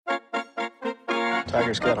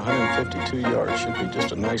Tiger's got 152 yards. Should be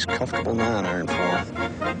just a nice, comfortable 9-iron for him.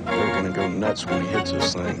 They're going to go nuts when he hits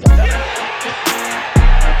this thing.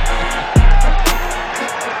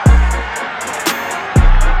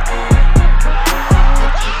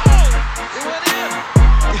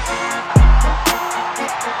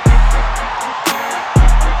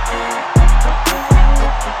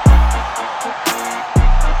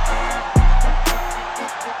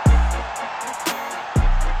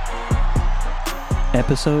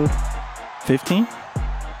 Episode 15?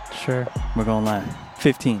 Sure. We're going live.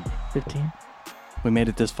 15. 15. We made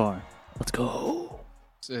it this far. Let's go.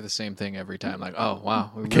 Say the same thing every time. Like, oh,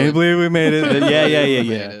 wow. Can't believe we made it. Yeah. Made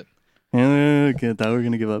it. I thought we were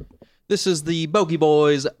going to give up. This is the Bogey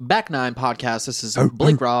Boys Back Nine podcast. This is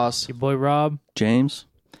Blake Ross. Your boy Rob. James.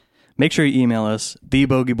 Make sure you email us,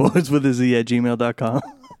 thebogeyboys@gmail.com.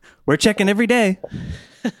 We're checking every day.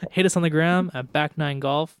 Hit us on the gram at Back9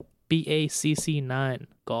 Golf. BACC9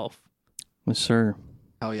 Golf. Yes, sir.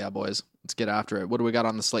 Hell yeah, boys. Let's get after it. What do we got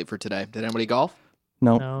on the slate for today? Did anybody golf?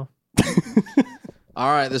 No. All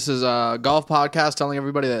right, this is a golf podcast telling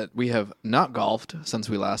everybody that we have not golfed since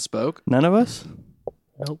we last spoke. None of us?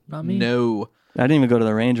 Nope, not me. No. I didn't even go to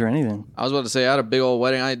the range or anything. I was about to say, I had a big old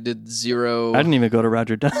wedding. I did zero. I didn't even go to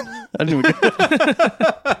Roger Dunn. I didn't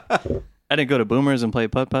go to Boomers and play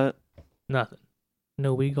putt-putt. Nothing.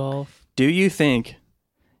 No Wii golf. Do you think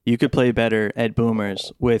you could play better at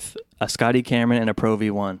Boomers with a Scotty Cameron and a Pro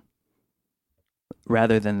V1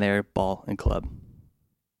 rather than their ball and club?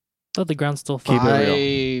 Thought the ground's still Keep fine. it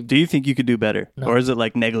real. Do you think you could do better? No. Or is it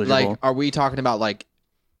like negligible? Like, are we talking about like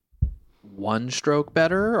one stroke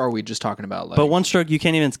better? Or are we just talking about like... But one stroke, you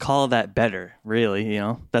can't even call that better, really, you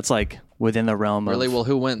know? That's like within the realm of... Really? Well,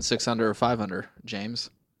 who went 6 under or 5 under? James?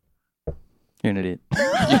 You're an idiot.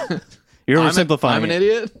 You're oversimplifying I'm an it.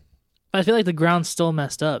 idiot? I feel like the ground's still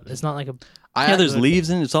messed up. It's not like a... Yeah, there's leaves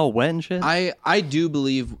in it. It's all wet and shit. I do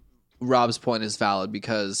believe Rob's point is valid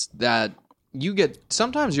because that you get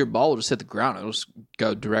sometimes your ball will just hit the ground. It'll just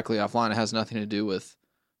go directly offline. It has nothing to do with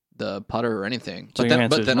the putter or anything. So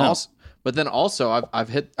But then also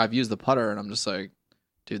I've used the putter and I'm just like,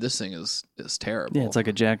 dude, this thing is terrible. Yeah, it's like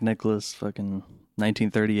a Jack Nicklaus fucking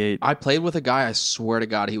 1938. I played with a guy, I swear to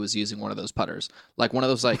God, he was using one of those putters. Like one of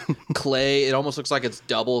those like clay, it almost looks like it's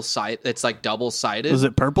double-sided. Was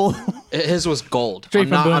it purple? His was gold.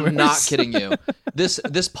 Straight I'm not kidding you.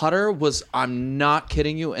 This putter was, I'm not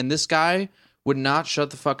kidding you. And this guy would not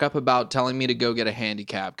shut the fuck up about telling me to go get a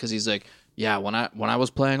handicap because he's like, yeah, when I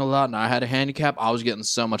was playing a lot and I had a handicap, I was getting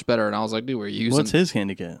so much better. And I was like, dude, we're using... What's his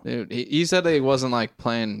handicap? Dude, he said that he wasn't like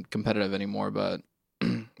playing competitive anymore, but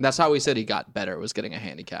that's how he said he got better, was getting a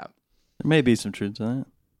handicap. There may be some truth to that.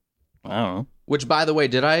 I don't know. Which, by the way,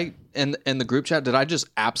 did I, in the group chat, did I just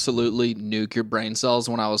absolutely nuke your brain cells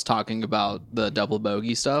when I was talking about the double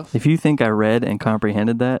bogey stuff? If you think I read and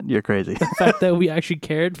comprehended that, you're crazy. The fact that we actually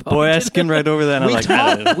cared. Boy, I skimmed right over that. And I'm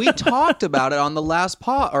like, we talked about it on the last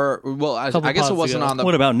pod, or, well, I guess it wasn't on the...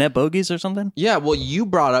 What about net bogeys or something? Yeah, well, you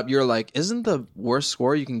brought up, you're like, isn't the worst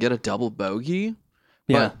score you can get a double bogey?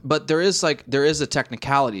 Yeah. But there is a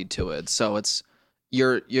technicality to it, so it's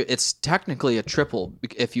technically a triple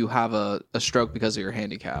if you have a stroke because of your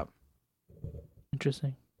handicap.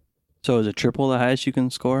 Interesting. So is a triple the highest you can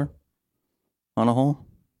score on a hole?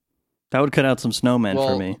 That would cut out some snowmen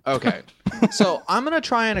for me. Okay. So I'm going to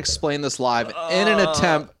try and explain this live in an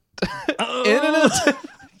attempt.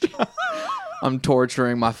 I'm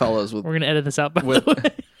torturing my fellows We're going to edit this out, by the way.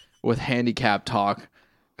 with handicap talk.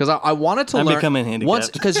 Because I wanted to learn... I'm becoming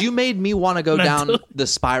handicapped. Because you made me want to go down the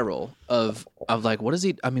spiral of like, what is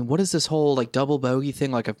this whole like double bogey thing?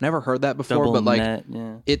 Like, I've never heard that before, Double but like, net,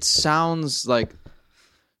 yeah. It sounds like...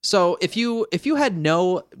 So if you had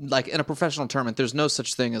no, like in a professional tournament, there's no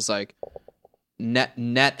such thing as like net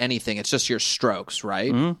anything. It's just your strokes,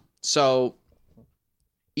 right? Mm-hmm. So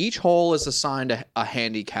each hole is assigned a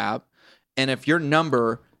handicap. And if your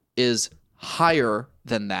number is higher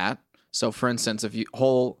than that, so for instance, if you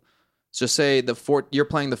just say you're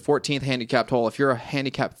playing the 14th handicapped hole. If you're a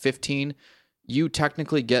handicap 15, you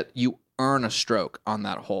technically earn a stroke on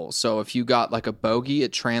that hole. So if you got like a bogey,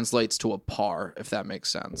 it translates to a par, if that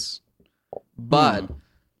makes sense. But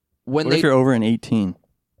if you're over an 18?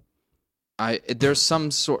 There is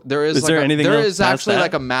anything there else is past actually that?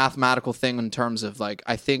 like a mathematical thing in terms of like,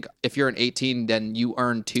 I think if you're an 18, then you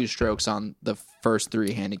earn 2 strokes on the first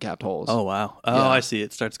 3 handicapped holes. Oh, wow. Oh, Yeah. I see.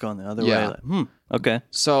 It starts going the other Yeah. way. Like, okay.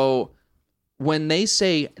 So when they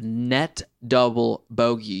say net double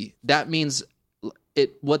bogey, that means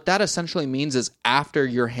what that essentially means is after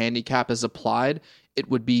your handicap is applied, it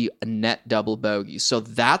would be a net double bogey. So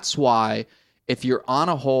that's why if you're on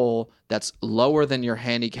a hole that's lower than your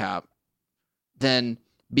handicap, then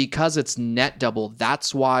because it's net double,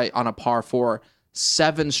 that's why on a par 4,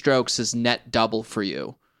 7 strokes is net double for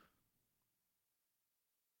you.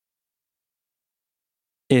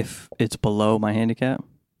 If it's below my handicap?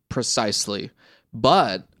 Precisely.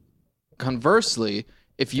 But conversely,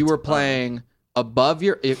 if you were playing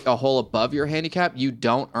if a hole above your handicap, you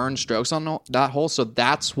don't earn strokes on that hole. So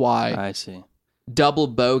that's why I see. double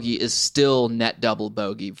bogey is still net double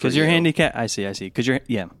bogey. Because your handicap, I see. Because your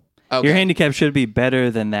Okay. your handicap should be better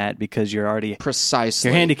than that because you're already Precisely.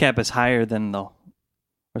 your handicap is higher than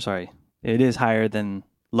it is higher than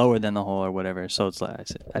lower than the hole or whatever. So it's like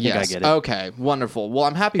I think I get it. Okay, wonderful. Well,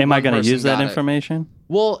 I'm happy. Am I going to use that information?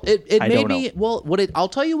 Well, it I made don't me. know. Well, I'll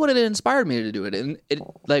tell you what it inspired me to do it. And it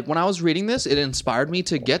like when I was reading this, it inspired me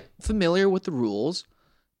to get familiar with the rules,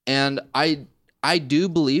 and I do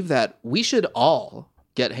believe that we should all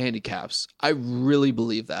get handicaps. I really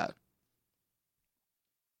believe that.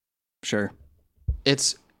 Sure.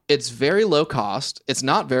 It's very low cost. It's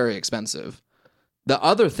not very expensive. The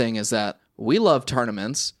other thing is that we love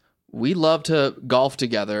tournaments. We love to golf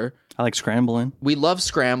together. I like scrambling. We love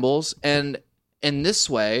scrambles, and in this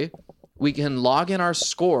way, we can log in our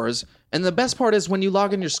scores. And the best part is when you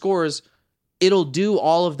log in your scores, it'll do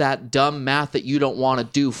all of that dumb math that you don't want to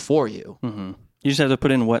do for you. Mm-hmm. You just have to put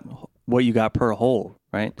in what you got per hole,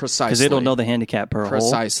 right? Precisely. Because it'll know the handicap per hole.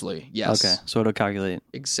 Precisely. Yes. Okay, so it'll calculate.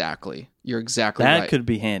 Exactly. You're exactly That right. could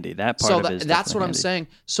be handy. That part of it is that's what I'm handy. saying.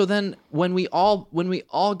 So then when we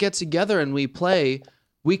all get together and we play,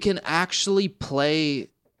 we can actually play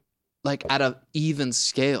like at an even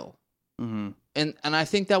scale. Mm-hmm. And I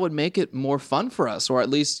think that would make it more fun for us, or at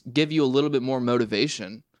least give you a little bit more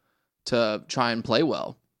motivation to try and play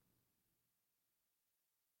well.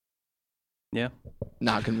 Yeah.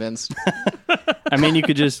 Not convinced. I mean, you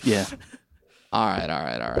could just All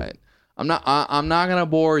right. I'm not gonna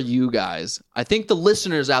bore you guys. I think the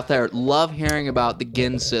listeners out there love hearing about the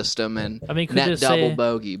GIN system and could net just double say-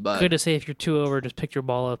 bogey, but Could have say if you're 2 over, just pick your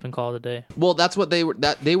ball up and call it a day. well, that's what they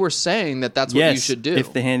were saying that's what yes, you should do.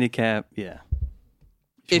 if the handicap,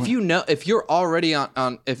 if you're already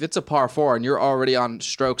on if it's a par 4 and you're already on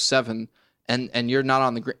stroke 7 and you're not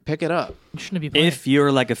on the green, pick it up. You shouldn't be playing. If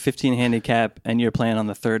you're like a 15 handicap and you're playing on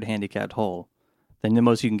the 3rd handicapped hole, then the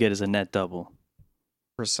most you can get is a net double.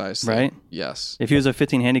 Precisely. Right? Yes. If he was a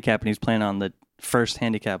 15 handicap and he's playing on the 1st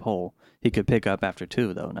handicap hole, he could pick up after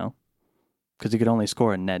 2, though, no? Because he could only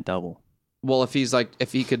score a net double. Well, if he's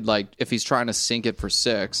trying to sink it for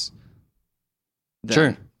 6, then,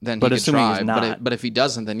 Sure. then But he could assuming try. he's not. But if he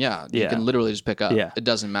doesn't, then you can literally just pick up. Yeah. It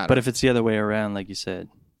doesn't matter. But if it's the other way around, like you said,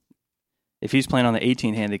 if he's playing on the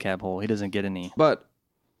 18 handicap hole, he doesn't get any.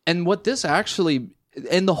 And what this actually,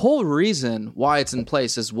 and the whole reason why it's in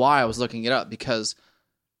place is why I was looking it up, because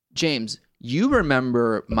James, you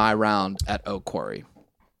remember my round at Oak Quarry.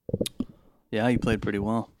 Yeah, you played pretty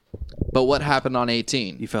well. But what happened on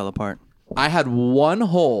 18? You fell apart. I had one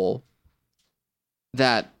hole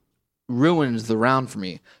that ruined the round for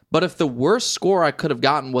me. But if the worst score I could have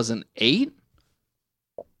gotten was an 8,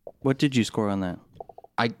 What did you score on that?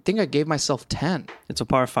 I think I gave myself 10. It's a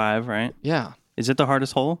par 5, right? Yeah. Is it the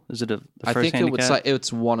hardest hole? Is it the I first think handicap?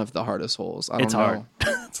 it's one of the hardest holes. I don't It's know. hard.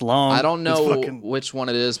 It's long. I don't know It's fucking... which one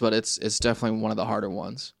it is, but it's definitely one of the harder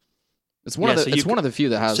ones. It's one Yeah, of the so you it's one of the few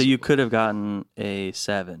that has. So you could have gotten a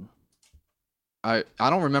 7. I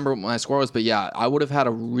don't remember what my score was, but yeah, I would have had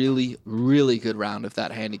a really, really good round if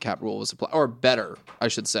that handicap rule was applied, or better, I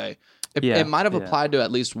should say. It might have applied to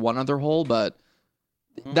at least one other hole, but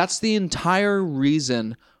that's the entire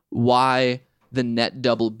reason why the net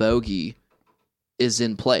double bogey is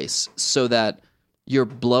in place, so that your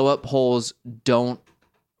blow up holes don't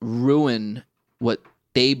ruin what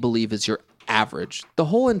they believe is your average. The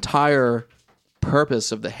whole entire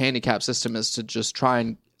purpose of the handicap system is to just try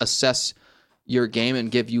and assess your game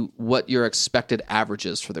and give you what your expected average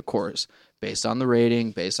is for the course based on the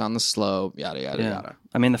rating, based on the slope, yada, yada, yada.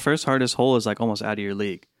 I mean, the first hardest hole is like almost out of your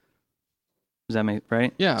league. Does that make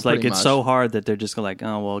right? Yeah, it's like pretty it's much. so hard that they're just like,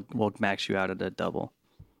 oh, well, we'll max you out at a double.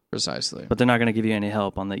 Precisely. But they're not going to give you any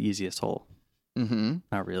help on the easiest hole. Mm-hmm.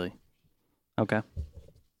 Not really. Okay.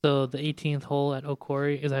 So the 18th hole at Oak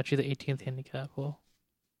Quarry is actually the 18th handicap hole.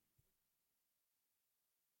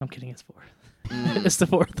 I'm kidding, it's 4th. It's the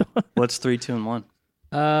 4th one. What's 3, 2, and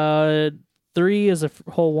 1? 3 is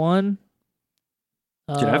hole 1.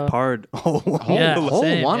 Dude, I've parred. Yeah, Hole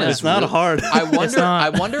same, one yeah. is It's not really- hard. I wonder. not.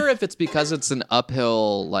 I wonder if it's because it's an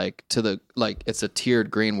uphill, like to the like it's a tiered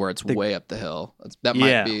green where it's way up the hill. That might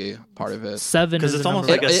Yeah. be part of it. 7 Because is it's the almost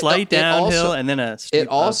number like a one. slight downhill also- and then a steep It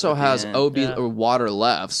also up at the has end. OB Yeah. or water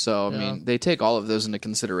left, so I Yeah. mean they take all of those into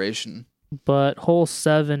consideration. But hole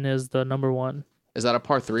 7 is the number 1. Is that a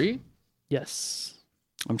par 3? Yes.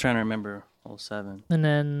 I'm trying to remember hole 7. And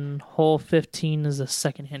then hole 15 is the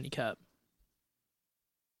second handicap.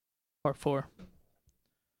 Par 4.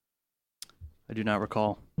 I do not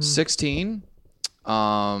recall. 16.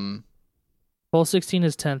 Hole 16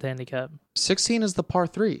 is 10th handicap. 16 is the par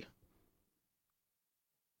 3.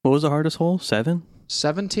 What was the hardest hole? 7?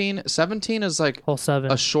 17 is like Hole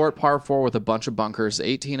 7. a short par 4 with a bunch of bunkers.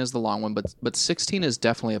 18 is the long one, but 16 is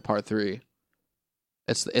definitely a par 3.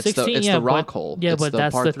 It's 16, the rock hole. Yeah, It's but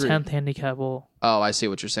that's par the 3. 10th handicap hole. Oh, I see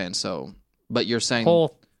what you're saying. So, but you're saying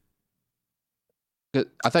Hole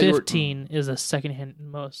I thought you were 15 is the second hand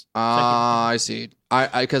most. Ah, I see.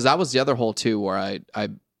 I because that was the other hole too where I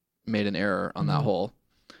made an error on that Mhm. hole.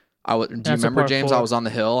 Do you That's a remember, par James? 4. I was on the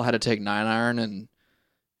hill, had to take 9-iron, and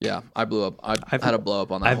yeah, I blew up. I I've- had to blow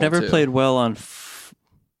up on that. I've hole never too. played well on.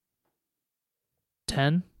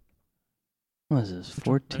 10? What is this? Let me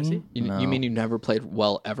 14? see. You mean you never played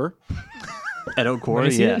well ever? at Oak Let me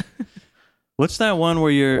Quarry? see Yeah. it. What's that one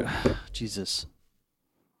where you're Jesus?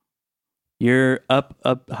 You're up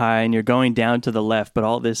high and you're going down to the left, but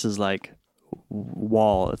all this is like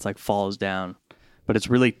wall. It's like falls down, but it's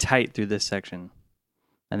really tight through this section.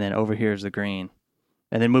 And then over here is the green.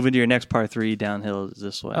 And then moving to your next par 3 downhill is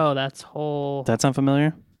this way. Oh, that's hole. Does that sound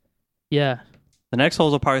familiar? Yeah. The next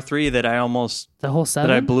hole's a par 3 that I almost The hole 7?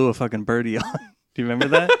 that I blew a fucking birdie on. Do you remember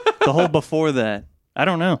that? The hole before that. I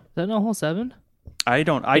don't know. Is that not hole 7? I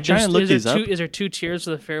try and look these up. Is there 2 tiers to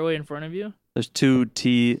the fairway in front of you? There's 2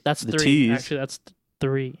 T. That's the 3. T's. Actually, that's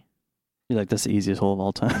 3. You're like, that's the easiest hole of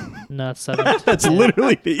all time. No, it's 7. That's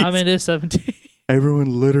literally the easiest. I mean, it is 17.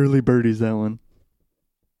 Everyone literally birdies that one.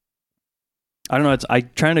 I don't know. I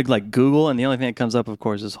trying to like Google, and the only thing that comes up, of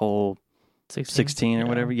course, is hole 16 or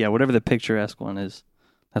whatever. Yeah, whatever the picturesque one is.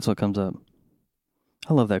 That's what comes up.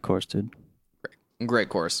 I love that course, dude. Great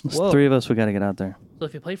course. It's Whoa. 3 of us. We got to get out there. So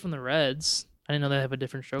if you play from the Reds, I didn't know they have a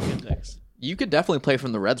different stroke index. You could definitely play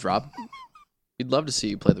from the Reds, Rob. We'd love to see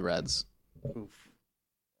you play the Reds.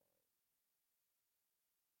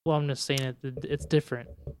 Well, I'm just saying it's different.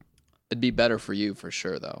 It'd be better for you for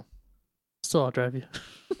sure, though. Still, I'll drive you.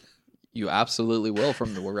 You absolutely will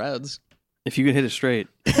from the Reds. If you could hit it straight,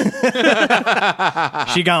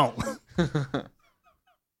 she gone.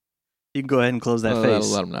 You can go ahead and close that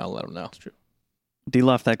face. Let him know. Let him know.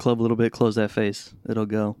 De-loft that club a little bit. Close that face. It'll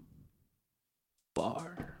go.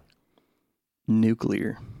 Bar.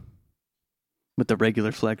 Nuclear. With the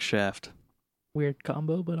regular flex shaft. Weird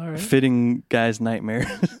combo, but all right. Fitting guy's nightmare.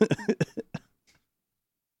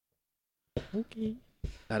 Okay.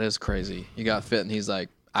 That is crazy. You got fit, and he's like,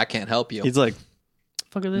 I can't help you. He's like,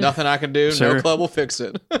 Fuck are they? Nothing I can do. Sir. No club will fix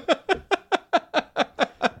it.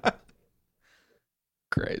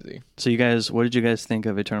 Crazy. so what did you guys think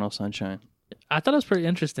of Eternal Sunshine? I thought it was pretty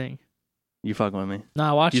interesting. You fucking with me. No,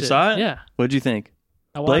 I watched You it. saw it? Yeah. What did you think?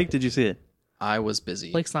 I watched. Blake, did you see it? I was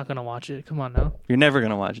busy. Blake's not gonna watch it. Come on now. You're never going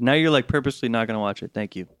to watch it. Now you're like purposely not going to watch it.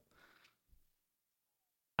 Thank you.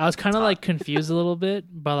 I was kind of like confused a little bit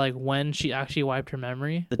by like when she actually wiped her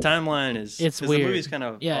memory. The timeline is... It's 'cause weird. The movie's kind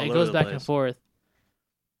of Yeah, all it over goes the back place. and forth.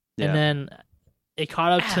 Yeah. And then it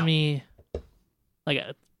caught up to me like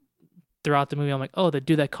throughout the movie. I'm like, oh, the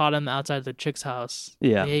dude that caught him outside the chick's house.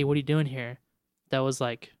 Yeah. Hey, what are you doing here? That was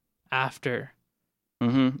like after.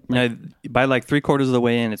 Mm-hmm. Now, by like 3/4 of the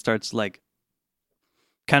way in, it starts like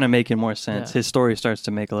kind of making more sense. Yeah. His story starts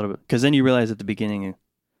to make a little bit... Because then you realize at the beginning...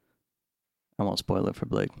 I won't spoil it for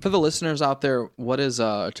Blake. For the listeners out there, what is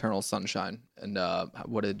Eternal Sunshine? And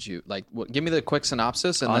what did you like? Give me the quick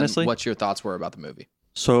synopsis, and Honestly? then what your thoughts were about the movie.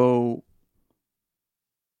 So,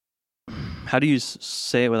 how do you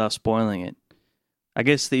say it without spoiling it? I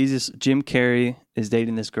guess the easiest... Jim Carrey is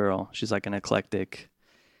dating this girl. She's like an eclectic,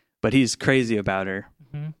 but he's crazy about her.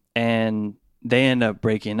 Mhm. And they end up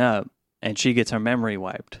breaking up, and she gets her memory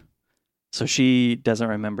wiped. So she doesn't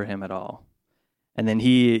remember him at all. And then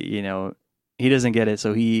he doesn't get it,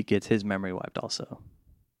 so he gets his memory wiped also.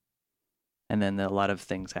 And then a lot of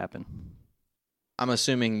things happen. I'm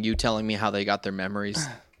assuming you telling me how they got their memories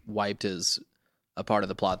wiped is a part of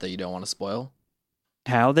the plot that you don't want to spoil.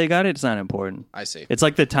 How they got it's not important. I see. It's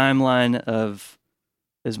like the timeline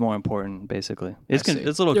is more important, basically. It's I see.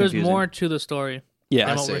 it's a little There's confusing. more to the story. Yeah, than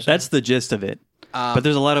I what see. we're saying. that's the gist of it. But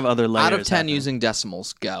there's a lot of other layers. out of 10 happening. using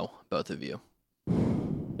decimals, go both of you.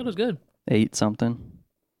 It was good. 8 something.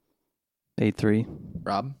 8-3.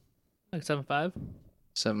 Rob? Like 7.5.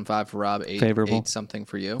 7.5 for Rob. 8, Favorable. 8 something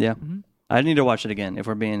for you. Yeah. Mm-hmm. I need to watch it again if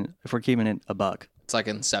we're keeping it a buck. It's like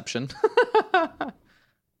Inception.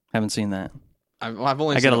 Haven't seen that. I've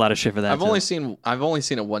only I seen get a lot of shit for that. I've only seen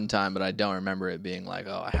it one time, but I don't remember it being like,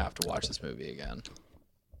 oh, I have to watch this movie again.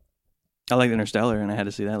 I like Interstellar, and I had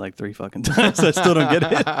to see that like 3 fucking times. I still don't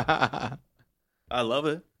get it. I love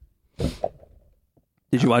it.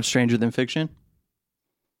 Did you watch Stranger Than Fiction?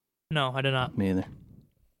 No, I did not. Me either.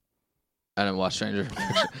 I didn't watch Stranger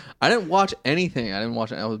Things. I didn't watch anything. I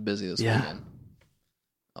was busy this weekend.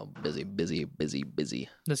 Oh, busy.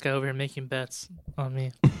 This guy over here making bets on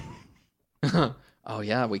me. Oh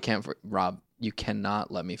yeah, we can't. Rob, you cannot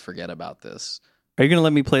let me forget about this. Are you gonna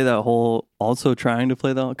let me play that whole? Also trying to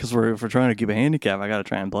play that because if we're trying to keep a handicap, I gotta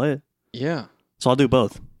try and play it. Yeah. So I'll do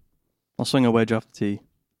both. I'll swing a wedge off the tee.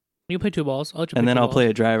 You play 2 balls. I'll let you And play then 2 I'll balls. play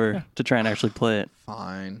a driver to try and actually play it.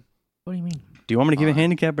 Fine. What do you mean? Do you want me to give a Fine.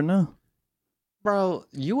 handicap or no? Bro,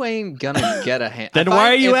 you ain't gonna get a hand. Then why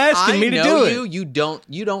are you asking me to do it?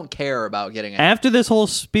 You don't care about getting a After this whole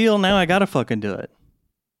spiel, now I gotta fucking do it.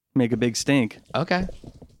 Make a big stink. Okay.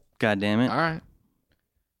 God damn it. All right.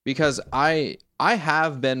 Because I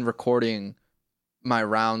have been recording my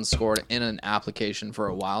rounds scored in an application for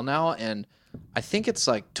a while now, and I think it's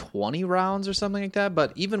like 20 rounds or something like that.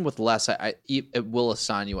 But even with less, it will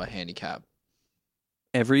assign you a handicap.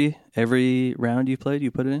 Every round you played,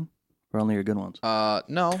 you put it in? Or only your good ones?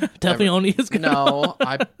 No. Definitely only is good. No,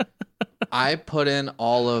 I put in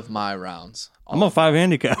all of my rounds. I'm a 5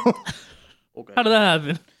 handicap. How did that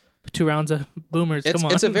happen? 2 rounds of boomers. Come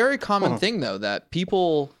on. It's a very common thing though that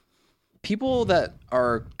people that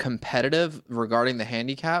are competitive regarding the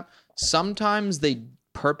handicap, sometimes they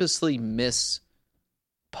purposely miss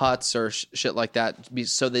putts or shit like that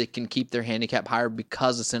so they can keep their handicap higher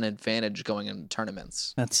because it's an advantage going into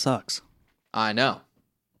tournaments. That sucks. I know.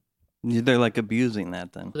 They're like abusing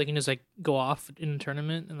that then. They can just like go off in a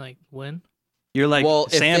tournament and like win. You're like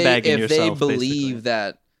sandbagging if they yourself. believe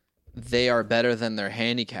that they are better than their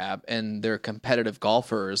handicap and they're competitive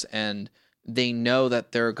golfers and they know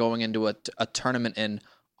that they're going into a tournament in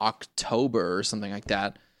October or something like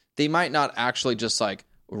that, they might not actually just like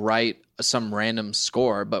write some random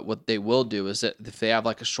score, but what they will do is that if they have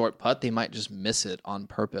like a short putt, they might just miss it on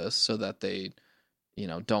purpose so that they,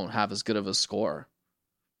 don't have as good of a score.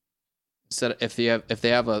 Instead, if they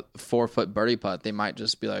have a 4-foot birdie putt, they might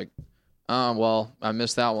just be like, oh, well, I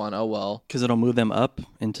missed that one. Oh, well. Because it'll move them up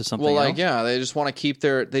into something else? Yeah, they just want to keep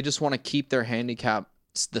their handicap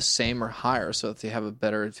the same or higher so that they have a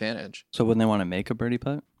better advantage. So wouldn't they want to make a birdie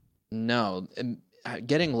putt? No.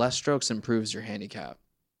 Getting less strokes improves your handicap.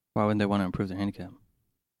 Why wouldn't they want to improve their handicap?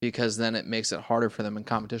 Because then it makes it harder for them in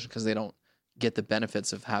competition because they don't get the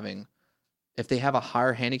benefits of having... If they have a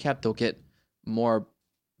higher handicap, they'll get more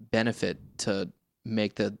benefit to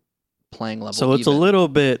make the playing level So it's even. a little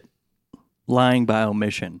bit lying by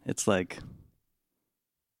omission. It's like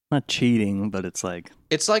not cheating, but it's like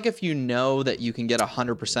if you know that you can get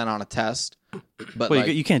 100% on a test, but well,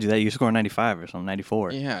 you can't do that. You score 95 or something,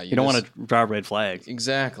 94. Yeah, you don't want to draw red flags.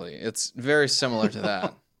 Exactly. It's very similar to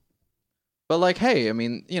that. But like, hey, I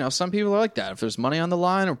mean, some people are like that. If there's money on the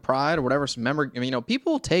line or pride or whatever,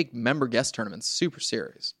 people take member guest tournaments super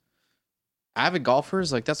serious. Avid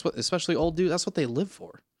golfers, like that's what, especially old dudes, that's what they live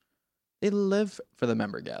for. They live for the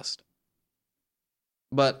member guest.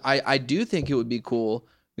 But I do think it would be cool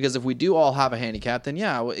because if we do all have a handicap, then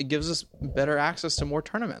yeah, it gives us better access to more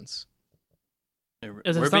tournaments. If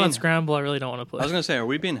it's not on Scramble, I really don't want to play. I was going to say, are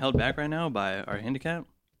we being held back right now by our handicap?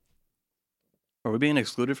 Are we being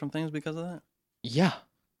excluded from things because of that? Yeah.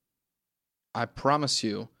 I promise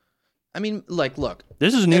you. I mean, like, look.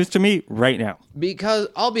 This is news to me right now. Because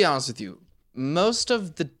I'll be honest with you. Most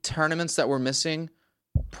of the tournaments that we're missing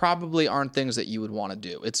probably aren't things that you would want to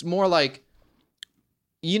do. It's more like,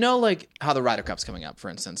 like how the Ryder Cup's coming up, for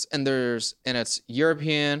instance, and it's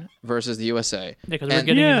European versus the USA. Yeah, because we're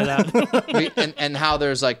getting into that. and how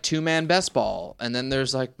there's like 2-man best ball, and then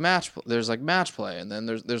there's like match play, and then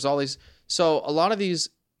there's all these. So a lot of these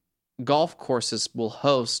golf courses will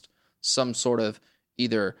host some sort of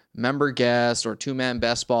either member guest or 2-man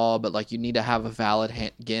best ball, but like you need to have a valid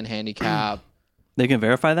handicap. They can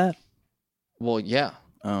verify that? Well, yeah,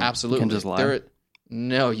 absolutely. You can just lie?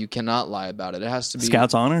 No, you cannot lie about it. It has to be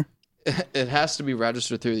Scout's honor? It has to be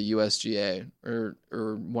registered through the USGA or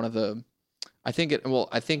one of the. I think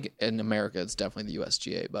in America it's definitely the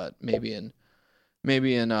USGA, but maybe in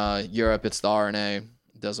Europe it's the RNA.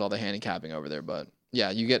 It does all the handicapping over there, but yeah,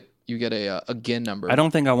 you get a GIN number. I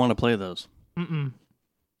don't think I want to play those. Mm-mm.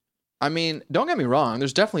 I mean, don't get me wrong.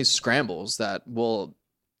 There's definitely scrambles that will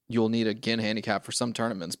you'll need a GIN handicap for some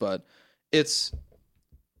tournaments, but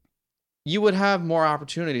you would have more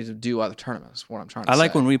opportunity to do other tournaments. What I'm trying to say. I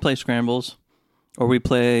like when we play scrambles, or we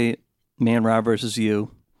play me and Rob versus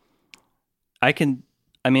you. I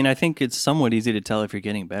think it's somewhat easy to tell if you're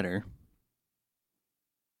getting better.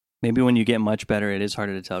 Maybe when you get much better, it is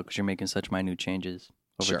harder to tell because you're making such minute changes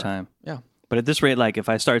over time. Yeah. But at this rate, like if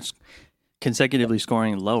I start consecutively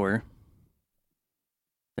scoring lower,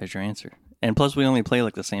 there's your answer. And plus, we only play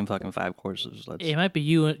like the same fucking 5 courses. It might be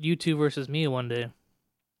you two versus me one day.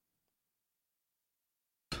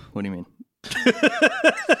 What do you mean?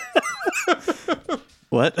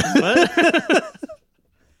 What?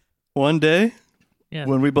 One day? Yeah.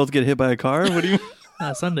 When we both get hit by a car? What do you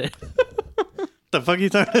mean? Sunday. The fuck are you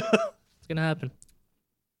talking about? It's gonna happen.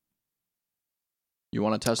 You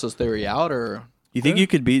want to test this theory out, or You think you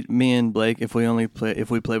could beat me and Blake if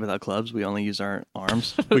we play without clubs? We only use our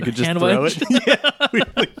arms. We could just Hand throw wedge? it. Yeah, we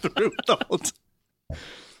only threw it the whole time.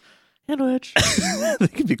 Hand wedge. They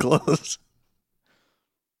could be close.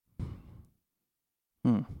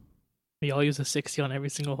 We all use a 60 on every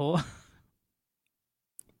single hole.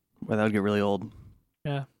 Well, that would get really old.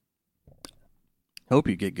 Yeah. Hope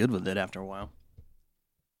you get good with it after a while.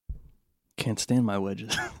 Can't stand my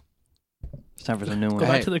wedges. It's time for some new ones. Go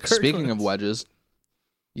back to the speaking of Kirklands. wedges,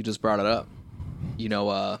 you just brought it up. You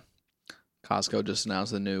know, Costco just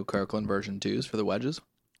announced the new Kirkland version 2s for the wedges.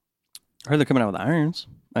 I heard they're coming out with irons.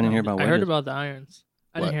 I didn't hear about I wedges. heard about the irons.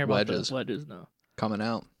 I didn't hear about wedges? the wedges, no. Coming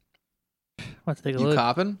out. I'll have to take a You look.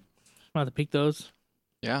 copping? I'll have to peek those.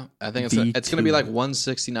 Yeah, I think it's V2. going to be like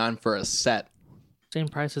 $169 for a set. Same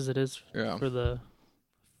price as it is Yeah. for the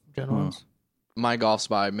gen ones. My Golf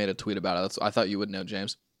Spy made a tweet about it. I thought you would know,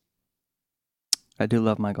 James. I do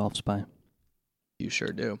love my Golf Spy. You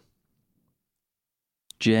sure do.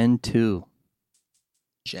 Gen 2.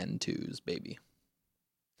 Gen 2s, baby.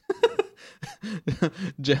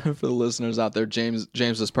 For the listeners out there, James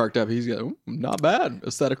is perked up. He's got not bad,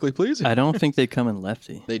 aesthetically pleasing. I don't think they come in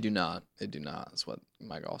lefty. They do not. They do not. That's what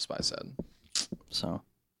my Golf Spy said. So,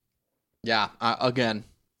 Yeah. Again,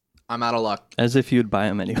 I'm out of luck. as if you'd buy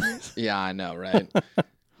them anyways. Yeah, I know, right?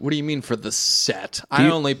 What do you mean for the set? I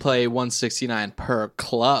only play $169 per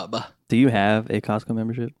club. Do you have a Costco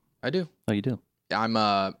membership? I do. Oh, you do? I'm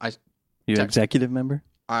You an executive member?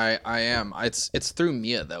 I am. It's through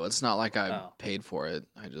Mia though. It's not like I Oh. paid for it.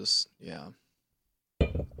 I just You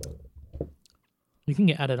can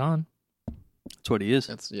get added on. That's what he is.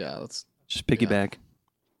 That's Just piggyback.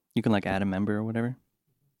 You can like add a member or whatever.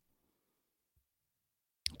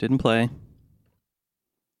 Didn't play.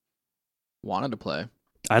 wanted to play.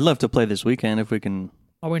 I'd love to play this weekend if we can.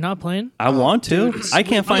 Are we not playing? I want to. dude, I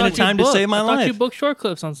can't find I a thought you time to booked- save my I thought you life. booked short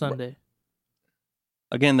clips on Sunday.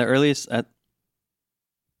 Again, the earliest.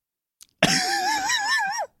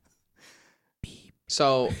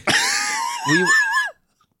 So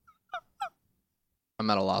I'm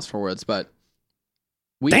at a loss for words, but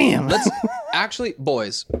Damn. Let's actually,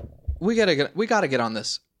 boys, we gotta get on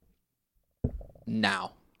this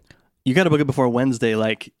now. You got to book it before Wednesday.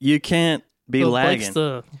 Like you can't be So lagging.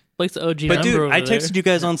 Blake's the OG But member dude, over I there. texted you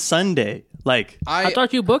guys on Sunday. Like, I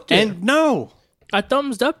thought you booked it. and no, I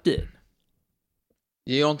thumbs upped it.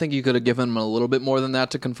 You don't think you could have given him a little bit more than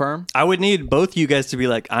that to confirm? I would need both you guys to be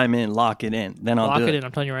like, I'm in, lock it in. Then I'll Lock do it it. in.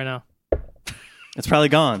 I'm telling you right now. It's probably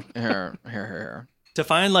gone. Here. To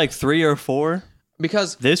find like 3 or 4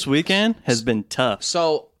 Because this weekend has been tough.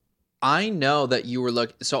 so I know that you were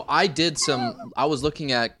looking. So I was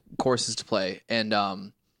looking at courses to play,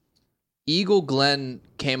 and Eagle Glen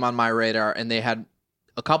came on my radar, and they had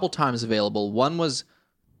a couple times available. One was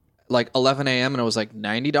like 11 a.m. and it was like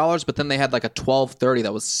 $90, but then they had like a 12:30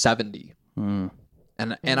 that was $70. And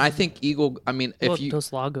I think Eagle. I mean, if you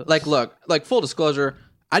Dos Lagos. like full disclosure,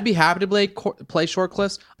 I'd be happy to play short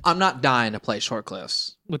cliffs. I'm not dying to play short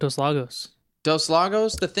cliffs. with Dos Lagos. Dos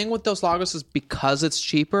Lagos, the thing with Dos Lagos is because it's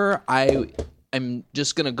cheaper, I'm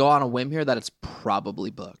just going to go on a whim here that it's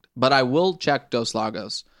probably booked. But I will check Dos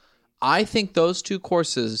Lagos. I think those two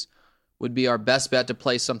courses would be our best bet to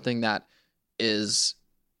play something that is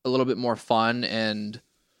a little bit more fun and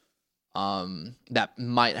that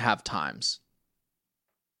might have times.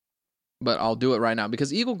 But I'll do it right now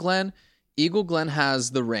because Eagle Glen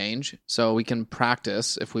has the range, so we can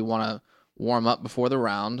practice if we want to warm up before the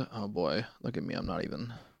round. Oh boy, look at me. I'm not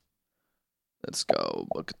even. Let's go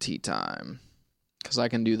book a tee time. Because I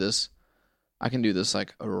can do this. I can do this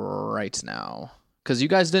like right now. Because you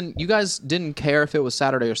guys didn't care if it was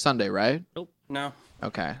Saturday or Sunday, right? Nope. No.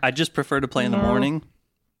 Okay. I just prefer to play in the No. morning.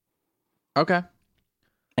 Okay.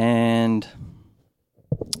 And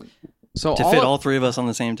So to fit all 3 of us on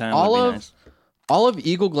the same time would be nice. all of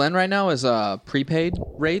Eagle Glen right now is prepaid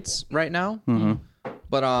rates right now. Mm-hmm.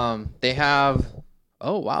 But they have.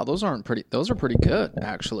 Oh wow, those are pretty good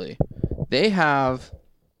actually. They have.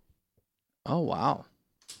 Oh wow.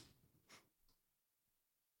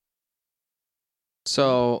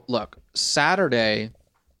 So look, Saturday.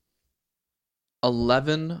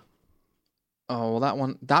 11. Oh well,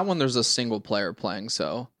 that one. There's a single player playing,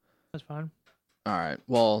 so That's fine. all right.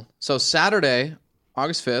 Well, so Saturday,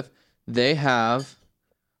 August 5th, they have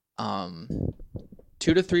 2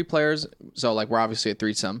 to 3 players. So like we're obviously at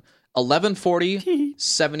threesome. $11.40,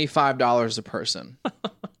 $75 a person,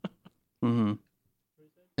 Mm-hmm.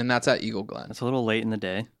 and that's at Eagle Glen. That's a little late in the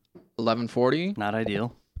day. $11.40. Not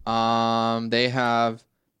ideal. They have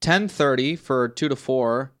 10:30 for 2 to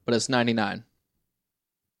 4, but it's $99.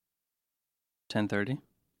 10:30.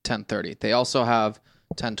 10:30. They also have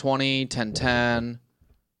 10:20, 10:10.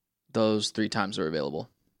 Those 3 times are available.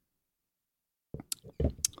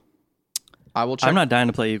 I will check. I'm not dying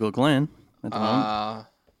to play Eagle Glen at the moment.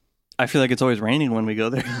 I feel like it's always raining when we go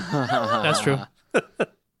there. That's true. Would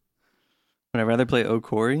I rather play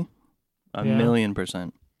O'Corey? Yeah.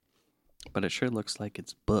 1,000,000%. But it sure looks like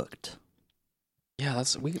it's booked. Yeah,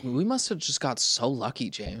 we must have just got so lucky,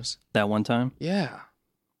 James. That one time? Yeah.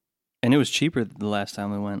 And it was cheaper the last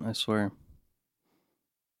time we went, I swear.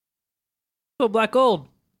 Oh, Black Gold.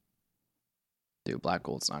 Dude, Black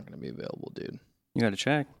Gold's not going to be available, dude. You got to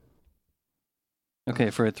check. Okay,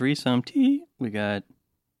 for a threesome, we got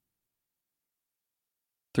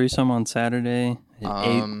threesome on Saturday.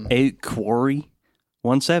 Eight quarry,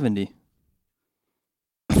 170.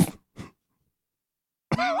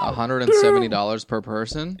 $170 per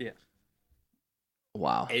person? Yeah.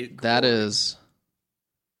 Wow. Eight That quarry.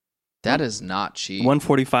 is not cheap.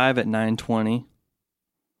 145 at 9:20.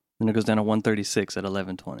 Then it goes down to 136 at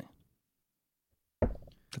 11:20.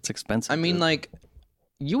 That's expensive. I mean, dude. like,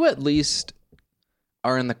 you at least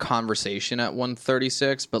are in the conversation at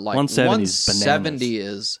 136, but like 170 is 170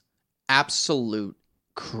 is absolute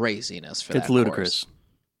craziness for that it's ludicrous. course.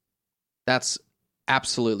 That's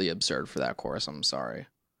absolutely absurd for that course. I'm sorry.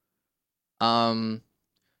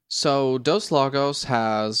 So Dos Lagos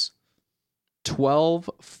has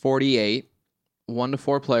 1248, 1 to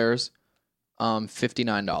 4 players,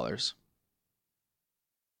 $59.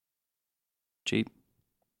 Cheap.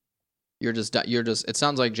 You're just it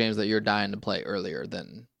sounds like, James, that you're dying to play earlier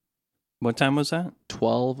than What time was that?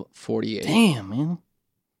 12:48. Damn, man.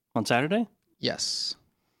 On Saturday? Yes.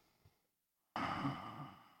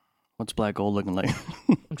 What's Black Gold looking like?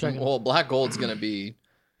 I'm checking. Well, Black Gold's going to be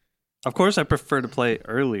Of course, I prefer to play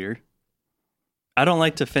earlier. I don't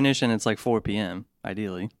like to finish and it's like 4 p.m.,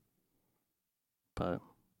 ideally. But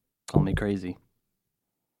call me crazy.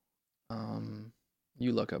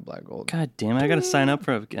 you look up Black Gold. God damn it, I got to sign up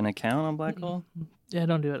for an account on Black Gold? Yeah,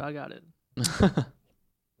 don't do it. I got it.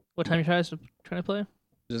 What time you trying to play?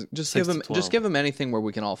 just 6 give to them 12. give them anything where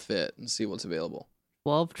we can all fit and see what's available.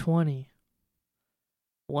 12:20.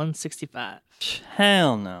 165.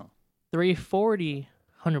 Hell no. 340.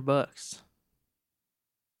 $100.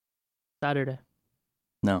 Saturday.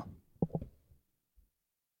 No.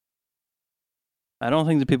 I don't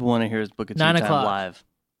think the people want to hear us book a 9 2-time o'clock. live.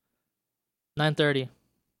 9:30.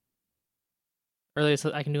 Earliest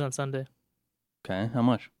I can do on Sunday. Okay, how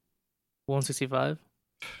much? 165.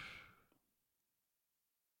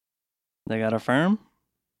 They got a firm?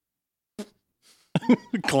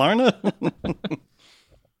 Klarna?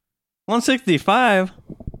 165?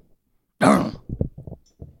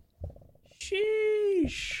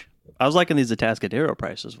 Sheesh. I was liking these Atascadero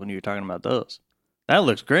prices when you were talking about those. That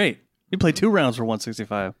looks great. You play 2 rounds for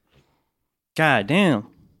 165. God damn.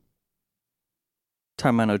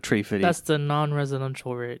 Talking about no tree fitty That's the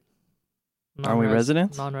non-residential rate. Are we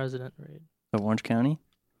residents? Non-resident rate. of Orange County.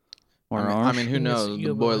 Or I Orange. mean, who In this knows? The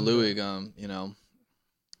Yuba boy window. Louis,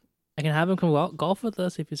 I can have him come golf with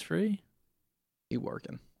us if he's free. he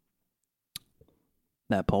working.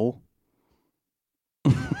 That pole.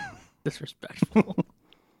 Disrespectful.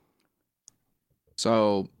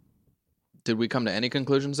 So, did we come to any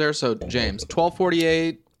conclusions there? So, James,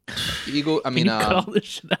 1248, Eagle. I Can mean, you cut all this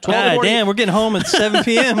shit out? 12 God damn, we're getting home at 7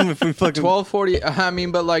 p.m. if we fucking 1240. I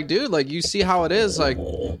mean, but like, dude, like, you see how it is. Like,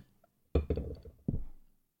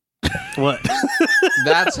 what?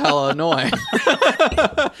 that's hella annoying.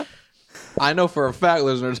 I know for a fact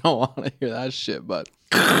listeners don't want to hear that shit, but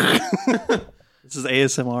This is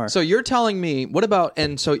ASMR. so you're telling me what about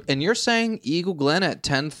and you're saying Eagle Glen at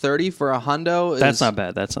 10:30 for a hundo? That's not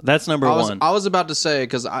bad. That's number one. I was about to say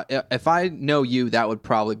because if I know you, that would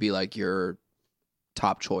probably be like your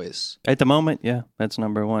top choice. At the moment, yeah, that's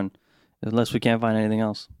number one. Unless we can't find anything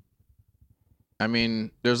else. I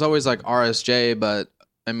mean, there's always like RSJ, but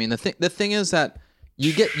I mean, the thing is that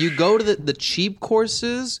you go to the cheap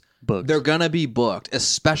courses, Booked. they're gonna be booked,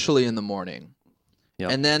 especially in the morning.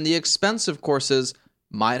 Yep. And then the expensive courses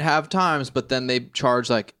might have times, but then they charge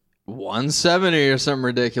like 170 or some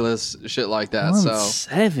ridiculous shit like that. So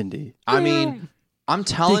 170. I mean, I'm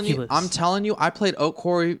telling Ridiculous. you, I played Oak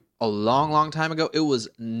Quarry a long time ago. It was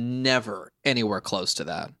never anywhere close to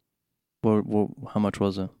that. Well, how much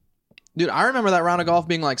was it? Dude, I remember that round of golf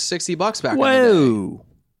being like $60 back in the day. Whoa.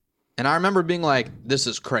 And I remember being like, this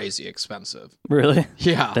is crazy expensive. Really?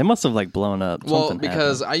 Yeah. They must have like blown up. Well, Something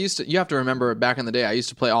because you have to remember back in the day, I used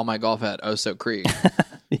to play all my golf at Oso Creek,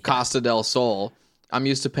 Costa del Sol. I'm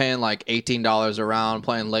used to paying like $18 a round,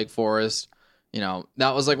 playing Lake Forest. You know,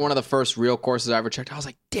 that was like one of the first real courses I ever checked. I was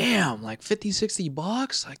like, damn, like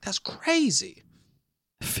 $50-$60? Like, that's crazy.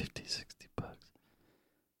 50-60 bucks.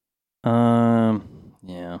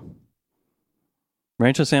 Yeah.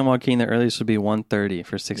 Rancho San Joaquin, the earliest would be 130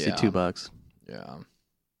 for 62 Yeah. bucks. Yeah.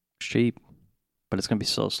 Cheap, but it's gonna be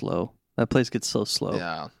so slow. That place gets so slow.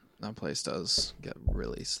 Yeah. That place does get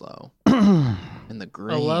really slow. In the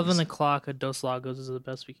greens. 11 o'clock at Dos Lagos is the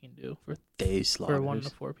best we can do for Day for 1 to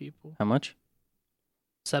sloggers. 4 people. How much?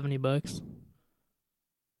 $70.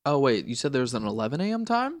 Oh, wait. You said there's an 11 a.m.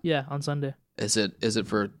 time? Yeah, on Sunday. Is it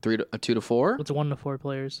for 2 to 4? It's 1 to 4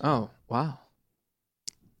 players. Oh, wow.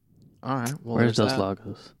 All right. Well, Where's there's Dos that.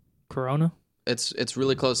 Lagos? Corona. It's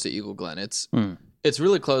really close to Eagle Glen. It's Hmm.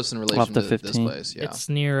 really close in relation Off the to this 15? place. Yeah. It's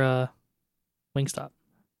near Wingstop.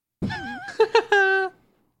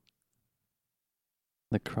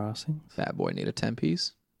 The Crossings? Fat boy need a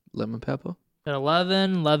 10-piece lemon pepper. At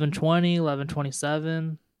 11, 11:20,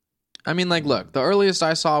 11:27. I mean, like, look, the earliest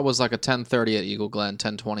I saw was like a 10:30 at Eagle Glen,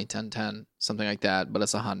 10:20, 10:10, something like that. But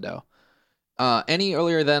it's a hundo. Any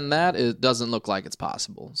earlier than that, it doesn't look like it's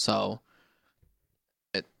possible. So,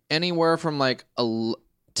 anywhere from like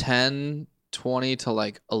 10:20 to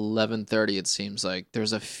like 11:30, it seems like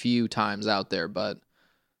there's a few times out there, but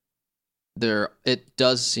it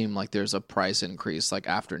does seem like there's a price increase like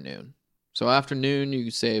afternoon. So afternoon, you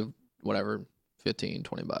save whatever, $15,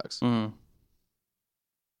 $20. Mm.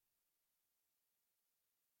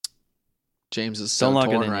 James is so Don't lock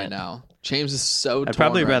it torn in right yet. now. James is so torn I'd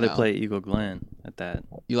probably right rather now. play Eagle Glen at that.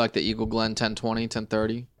 You like the Eagle Glen 10:20,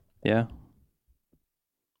 10:30? Yeah.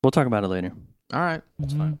 We'll talk about it later. All right.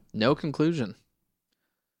 That's fine. No conclusion.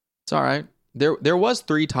 It's all right. There was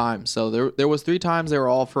 3 times. So there was 3 times they were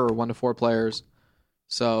all for 1 to 4 players.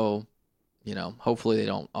 So, you know, hopefully they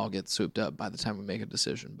don't all get swooped up by the time we make a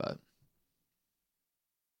decision, but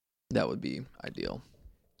that would be ideal.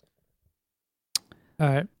 All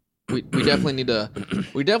right. We definitely need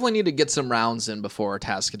to get some rounds in before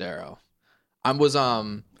Tascadero. I was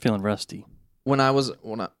Feeling rusty. when I was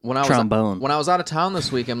Trombone. when I was out of town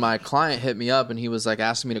this week, and my client hit me up and he was like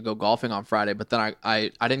asking me to go golfing on Friday, but then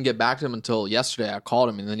I didn't get back to him until yesterday. I called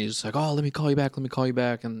him and then he was just like, "Oh, let me call you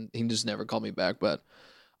back," and he just never called me back. But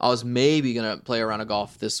I was maybe gonna play a round of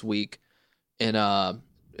golf this week, and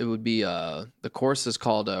it would be the course is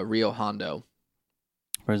called Rio Hondo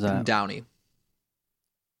Where's in that? Downey.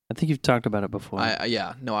 I think you've talked about it before.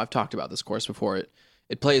 I've talked about this course before.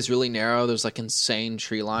 It plays really narrow. There's like insane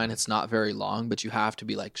tree line. It's not very long, but you have to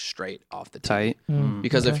be like straight off the tee. Tight. Mm.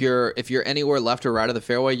 Because Okay. if you're anywhere left or right of the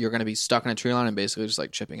fairway, you're going to be stuck in a tree line and basically just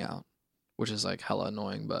like chipping out, which is like hella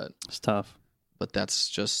annoying. But It's tough. that's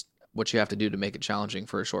just what you have to do to make it challenging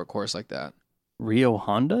for a short course like that. Rio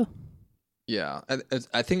Honda? Yeah,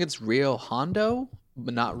 I think it's Rio Hondo,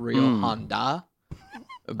 but not Rio Mm. Honda.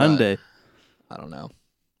 But Hyundai. I don't know.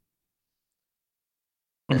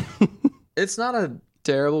 It's not a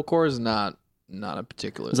terrible course. Not a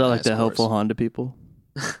particular. Is that like nice the helpful course. Honda people?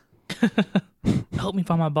 Help me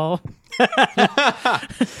find my ball.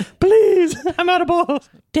 Please, I'm out of balls.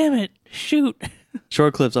 Damn it. Shoot.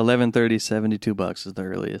 Short clips, 11:30, $72 is the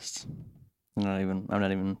earliest. I'm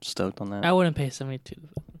not even stoked on that. I wouldn't pay 72.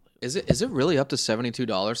 Is it really up to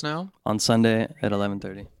 $72 now? On Sunday at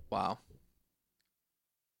 11:30. Wow.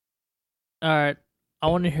 All right. I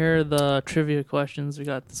want to hear the trivia questions we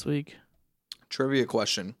got this week. Trivia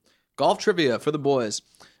question. Golf trivia for the boys.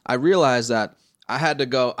 I realized that I have to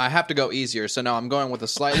go easier, so now I'm going with a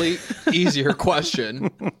slightly easier question.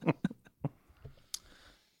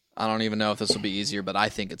 I don't even know if this will be easier, but I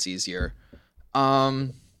think it's easier.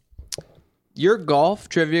 Your golf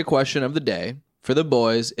trivia question of the day for the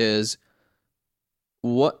boys is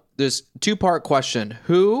there's 2-part question.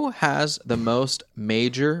 Who has the most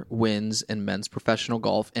major wins in men's professional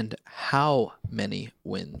golf and how many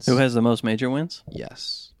wins? Who has the most major wins?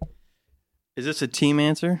 Yes. Is this a team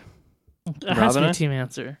answer? It has to Robin? be a team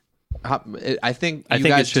answer. I think I you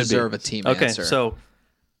think it guys should be. deserve a team Okay, answer. so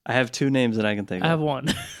I have two names that I can think I of. have one.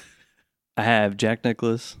 I have Jack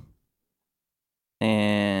Nicklaus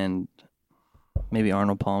and maybe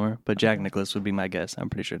Arnold Palmer, but Jack Nicklaus would be my guess. I'm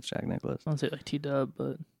pretty sure it's Jack Nicklaus. I don't say like T-Dub,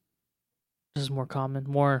 but this is more common,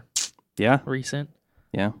 more Yeah, recent.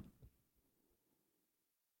 yeah.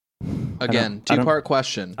 Again, I don't- two-part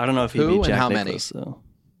question. I don't know if he'd Who be and Jack how Nicklaus. many? So.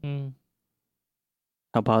 Mm,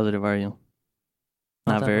 How positive are you?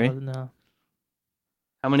 Not that very? one, no.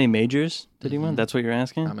 How many majors did he win? Mhm. That's what you're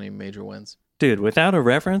asking? How many major wins? Dude, without a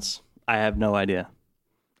reference, I have no idea.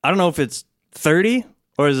 I don't know if it's 30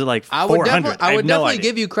 or is it like 400. I would have no definitely idea.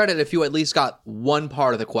 give you credit if you at least got one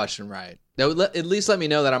part of the question right. That would at least let me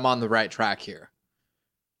know that I'm on the right track here.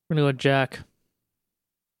 We're gonna go with Jack.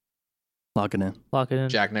 Lock it in. Lock it in.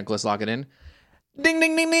 Jack Nicklaus, lock it in. Ding,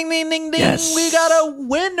 ding, ding, ding, ding, ding, ding. Yes. We got a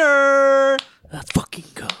winner. Let's fucking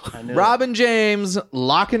go. I knew Robin James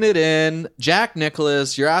locking it in. Jack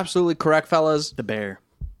Nicklaus, you're absolutely correct, fellas. the bear.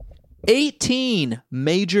 18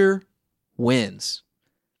 major wins.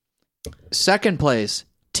 Second place,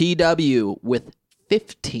 TW with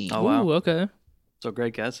 15. Oh, wow. Ooh, okay. So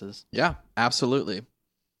great guesses. Yeah, absolutely.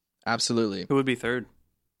 Absolutely. Who would be third?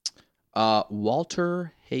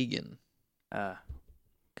 Walter Hagen.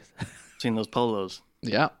 Seen those polos.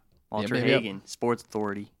 Yeah. Walter Yep, yep. Hagen, Sports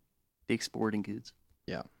Authority, Dick Sporting Goods.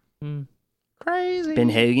 Mm, Crazy. Ben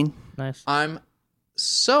Hagen. nice. I'm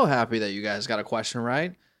so happy that you guys got a question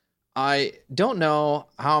right. I don't know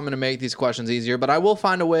how I'm going to make these questions easier, but I will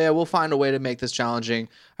find a way. I will find a way to make this challenging.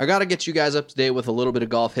 I got to get you guys up to date with a little bit of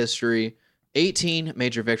golf history. 18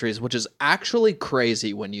 major victories, which is actually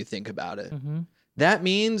crazy when you think about it. Mm-hmm. That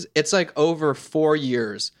means it's like over 4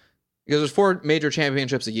 years. Because there's 4 major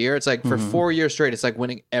championships a year. It's like for 4 years straight, it's like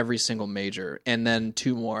winning every single major and then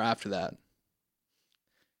 2 more after that.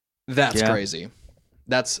 That's Yeah. crazy.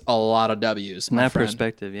 That's a lot of W's. From my that friend.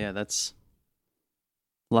 perspective, yeah, that's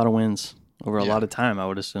a lot of wins over a Yeah. lot of time, I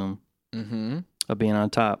would assume, Mm-hmm. of being on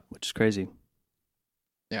top, which is crazy.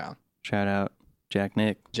 Yeah. Shout out Jack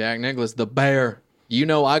Nick. Jack Nicklaus, the bear. You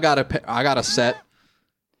know, I got a set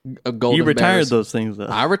of golden You retired bears. those things, though.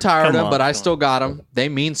 I retired Come them, on, but I come still got them. They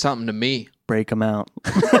mean something to me. Break them out.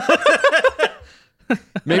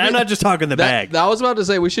 Maybe And I'm not just talking the bag. I was about to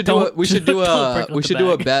say we should do Don't- a we should do don't break a out we the should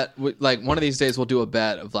do a bag. bet. Like one of these days we'll do a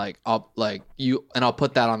bet of like I'll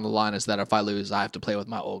put that on the line is that if I lose I have to play with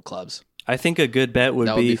my old clubs. I think a good bet would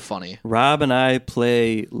That would be funny. Rob and I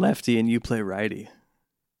play lefty and you play righty.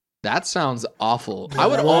 That sounds awful. I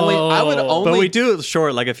would only But we do it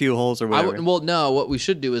short, like a few holes or I whatever. would, well, no. What we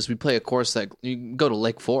should do is we play a course that you can go to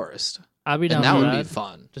Lake Forest, I'd be down and that for would that. be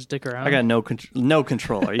fun. Just stick around. I got no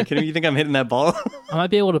control. Are you kidding me? You think I'm hitting that ball? I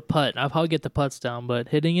might be able to putt. I'll probably get the putts down, but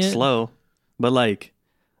hitting it. Slow. But like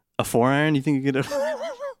a 4-iron, you think you could Driver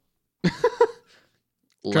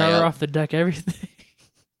Layup. off the deck, everything.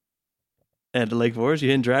 at Lake Forest? You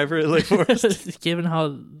hitting driver at Lake Forest? Given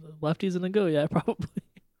how lefty's gonna go, yeah, probably.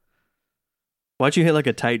 Why'd you hit like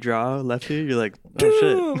a tight draw lefty? You're like,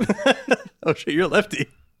 oh shit. Oh shit, you're a lefty.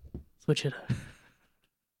 Switch it up.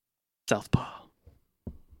 Southpaw.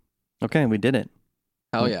 Okay, we did it.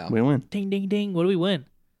 Hell yeah! We win. Ding, ding, ding. What do we win?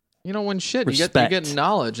 You don't win shit. You Respect. get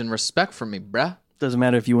knowledge and respect from me, bruh. Doesn't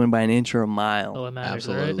matter if you win by an inch or a mile. Oh, it matters,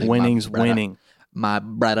 Absolutely. right? Winning's My brother. winning. My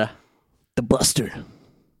brother. The Buster.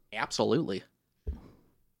 Absolutely.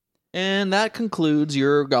 And that concludes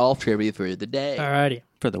your golf trivia for the day. Alrighty.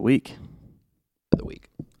 For the week. For the week.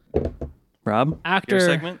 Rob? Actor Your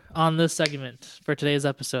segment? on this segment for today's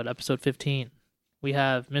episode, episode 15, we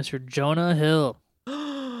have Mr. Jonah Hill.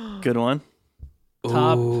 Good one.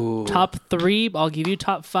 Top 3. I'll give you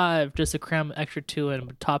top 5 just to cram extra 2 in.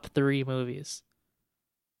 But top 3 movies.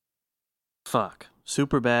 Fuck.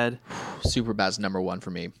 Super bad. Superbad's number 1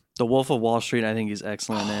 for me. The Wolf of Wall Street, I think he's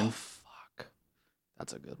excellent in. Fuck.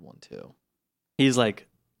 That's a good one too. He's like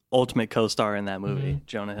ultimate co-star in that movie, Mhm.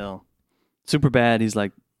 Jonah Hill. Super bad, he's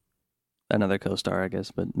like another co-star, I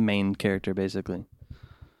guess, but main character basically.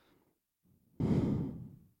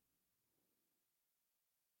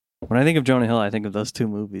 When I think of Jonah Hill, I think of those 2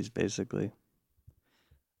 movies basically.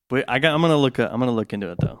 But I'm gonna look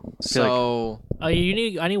into it though. I feel like So Oh, I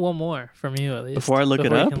need one more from you at least. Before I look it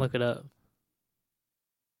Before you up? can look it up.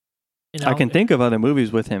 You I can know, think of other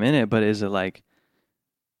movies with him in it, but is it like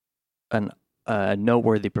a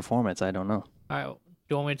noteworthy performance? I don't know. All right. Do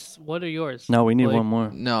you want me to, what are yours? No, we need Blake? one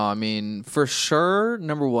more. no, I mean for sure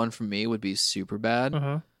number 1 for me would be Superbad.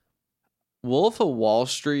 Uh-huh. Wolf of Wall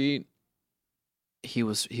Street. He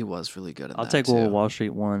was really good at I'll that take too. Wolf of Wall Street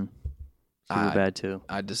 1. Super I- bad too.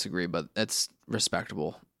 I disagree, but it's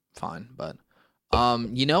respectable. Fine, but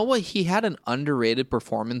You know what? He had an underrated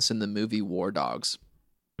performance in the movie War Dogs.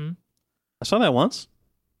 I saw that once.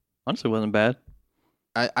 Honestly, it wasn't bad.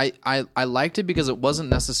 I liked it because it wasn't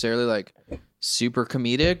necessarily like super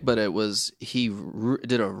comedic, but it was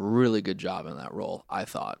did a really good job in that role. I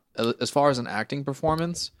thought, as far as an acting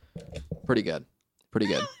performance, pretty good.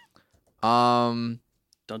 Don't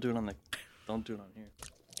do it on here.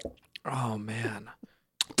 Oh man,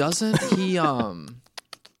 doesn't he? Oh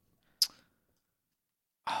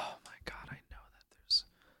my god, I know that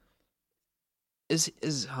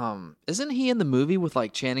isn't he in the movie with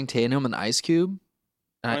like Channing Tatum and Ice Cube?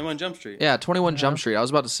 21 Jump Street. Yeah, 21 Jump Street. I was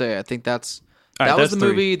about to say. I think that right, was the three.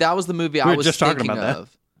 movie. That was the movie We I were was just talking thinking about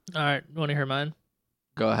of. All right, want to hear mine?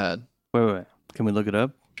 Go ahead. Wait. Can we look it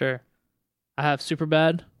up? Sure. I have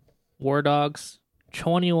Superbad, War Dogs,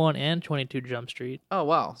 21 and 22 Jump Street, Oh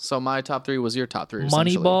wow! So my top 3 was your top 3.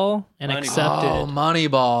 essentially. Moneyball, and Moneyball. Accepted. Oh,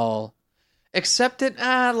 Moneyball. Accepted.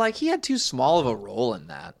 Like he had too small of a role in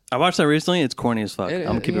that. I watched that recently. It's corny as fuck. I'm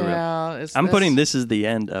gonna keep it real. I'm putting This Is the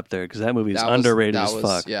End up there because that movie is underrated as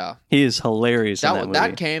fuck. Yeah, he is hilarious in that movie.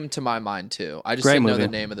 That came to my mind too. I just Great didn't know movie. the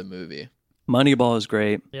name of the movie. Moneyball is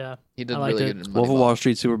great. Yeah. He did I liked really it. good in Wolf of Moneyball. Wall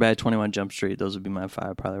Street, Superbad, 21 Jump Street. Those would be my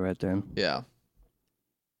 5 probably right there. Yeah.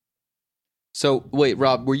 So wait,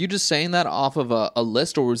 Rob, were you just saying that off of a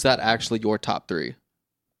list, or was that actually your top 3?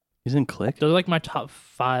 He's in Click. Those are like my top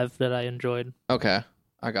 5 that I enjoyed. Okay,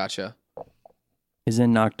 I gotcha. He's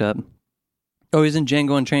in Knocked Up. Oh, he's in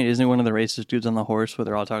Django Unchained. Isn't he one of the racist dudes on the horse where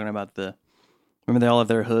they're all talking about remember they all have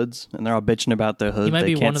their hoods and they're all bitching about their hoods. He might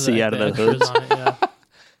They be can't one of see the, out of the their extras hoods. on it, yeah.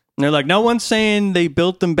 And they're like, no one's saying they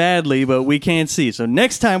built them badly, but we can't see. So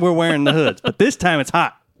next time we're wearing the hoods, but this time it's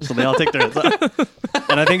hot. So they all take their hoods off.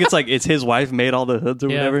 And I think it's his wife made all the hoods or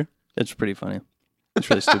whatever. It's pretty funny. It's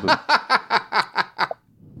really stupid.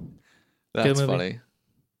 That's movie. funny.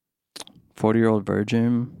 40-Year-Old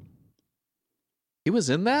Virgin. He was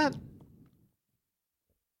in that?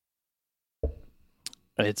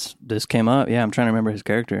 This came up. Yeah, I'm trying to remember his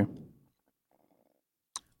character.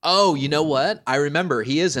 Oh, you know what? I remember.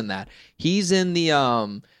 He is in that. He's in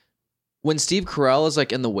the when Steve Carell is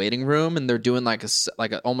like in the waiting room and they're doing like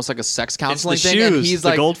almost like a sex counseling It's the thing. shoes, And he's the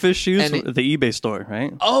like goldfish shoes and at the eBay store,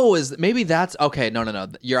 right? Oh, maybe that's okay. No.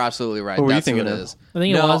 You're absolutely right. What were you That's who it thinking of? is. I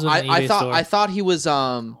think it No, was with an I eBay thought store. I thought he was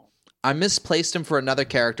I misplaced him for another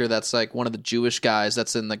character that's like one of the Jewish guys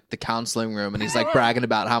that's in like the counseling room and he's like bragging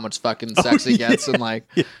about how much fucking sex he gets and like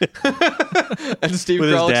and Steve With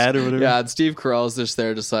his Carell's dad or whatever? Yeah, and Steve Carell's just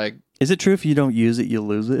there just like Is it true if you don't use it, you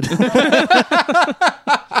lose it?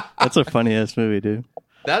 That's a funny ass movie, dude.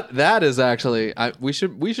 that is actually we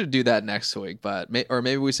should do that next week, but or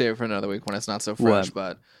maybe we save it for another week when it's not so fresh. What?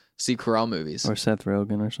 But Steve Carell movies Or Seth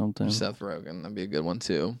Rogen or something. Seth Rogen, that'd be a good one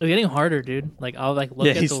too. It's getting harder, dude. Like I'll like look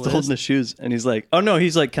Yeah, at he's the holding list. the shoes and he's like, oh no,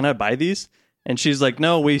 he's like, can I buy these? And she's like,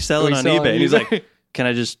 no, we sell it We on sell eBay. on And he's eBay. like, can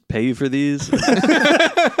I just pay you for these?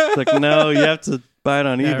 It's like, no, you have to buy it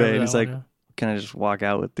on Yeah, I eBay. remember And he's that like, one, can I just walk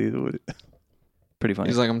out with these? Pretty funny.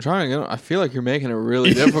 He's like, I'm trying to get. I feel like you're making it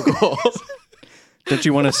really difficult. Don't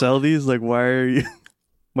you want to sell these? Like, why do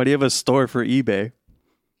you have a store for eBay?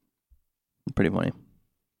 Pretty funny.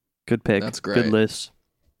 Good pick. That's great. Good list.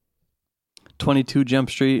 22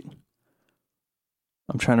 Jump Street.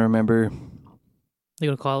 I'm trying to remember. They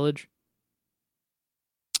go to college,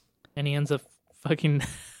 and he ends up fucking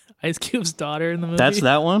Ice Cube's daughter in the movie. That's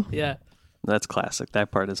that one? Yeah. That's classic.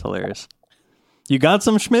 That part is hilarious. You got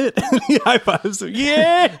some, Schmidt? He high fives him.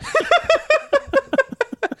 Yeah!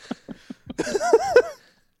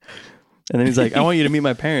 And then he's like, I want you to meet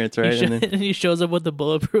my parents, right? He, And then, and he shows up with the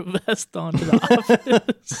bulletproof vest on to the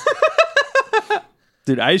office.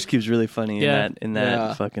 dude, Ice Cube's really funny Yeah. in that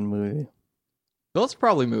Yeah. fucking movie. Those are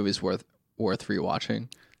probably movies worth rewatching.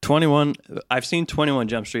 21. I've seen 21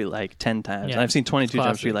 Jump Street like 10 times. Yeah. And I've seen 22 Jump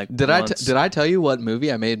Classic. Street like Did once. I tell you what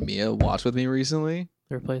movie I made Mia watch with me recently?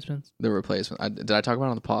 The replacements. The Replacement. Did I talk about it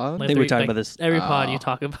on the pod? Like think we three- talked like about this. Every pod Oh. you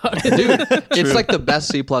talk about it. Dude, it's True. like the best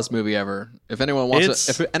C+ movie ever. If anyone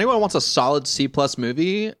wants a solid C+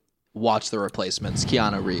 movie, watch The Replacements.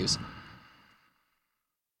 Keanu Reeves.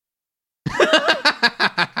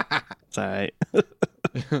 It's all right.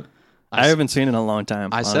 I haven't seen it in a long time.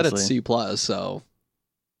 I said it's honestly. C+, so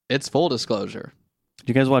it's full disclosure. Did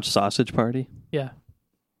you guys watch Sausage Party? Yeah.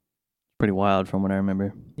 Pretty wild from what I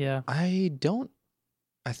remember. Yeah.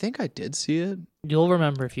 I think I did see it. You'll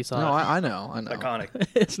remember if you saw No, it. I know. Iconic.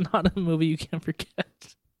 It's not a movie you can forget.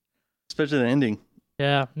 Especially the ending.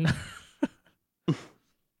 Yeah.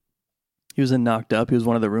 He was in Knocked Up. He was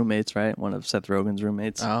one of the roommates, right? One of Seth Rogen's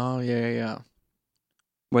roommates. Oh, yeah.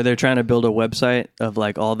 Where they're trying to build a website of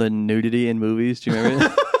like all the nudity in movies. Do you remember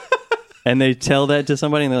that? And they tell that to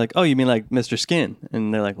somebody, and they're like, "Oh, you mean like Mr. Skin?"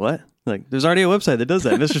 And they're like, "What?" Like, there's already a website that does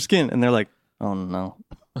that, Mr. Skin. And they're like, "Oh no."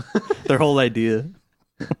 Their whole idea.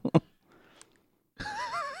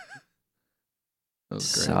 That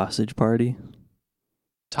was great. Sausage party.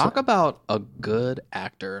 Talk about a good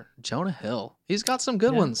actor, Jonah Hill. He's got some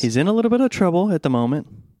good ones. He's in a little bit of trouble at the moment.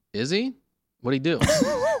 Is he? What'd he do?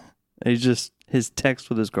 His text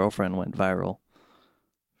with his girlfriend went viral.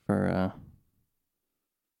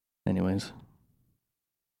 Anyways.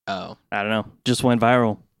 Oh, I don't know. Just went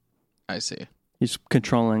viral. I see. He's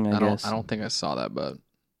controlling, I guess. I don't think I saw that, but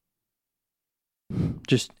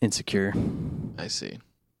Just insecure. I see.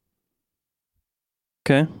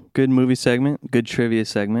 Okay. Good movie segment. Good trivia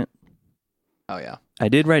segment. Oh yeah. I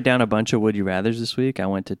did write down a bunch of Would You Rathers this week. I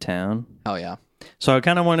went to town. Oh yeah. So I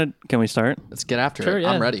kind of wanted... Can we start? Let's get after Sure, it. yeah.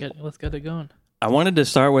 I'm ready. Let's get it going. I wanted to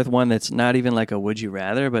start with one that's not even like a Would You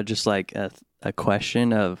Rather, but just like a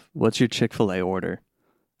question of what's your Chick-fil-A order?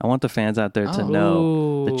 I want the fans out there to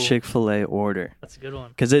know the Ooh. Chick-fil-A order. That's a good one.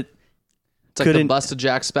 Because It's like the couldn't- Busted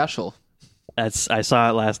Jack special. I saw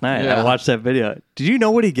it last night. Yeah. I watched that video. Did you know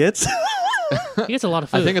what he gets? He gets a lot of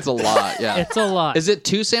food. I think it's a lot. Yeah. It's a lot. Is it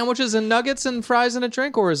 2 sandwiches and nuggets and fries and a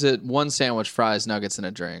drink, or is it 1 sandwich, fries, nuggets, and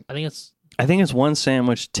a drink? I think it's I think it's 1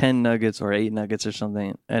 sandwich, 10 nuggets, or 8 nuggets or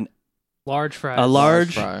something. And large fries. a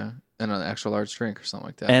large fry and an extra large drink or something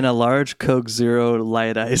like that. and a large Coke Zero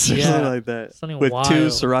light ice or Yeah. something like that. Something with wild. 2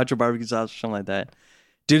 sriracha barbecue sauce or something like that.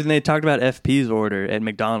 Dude, and they talked about FP's order at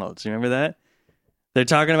McDonald's. You remember that? They're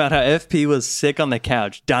talking about how FP was sick on the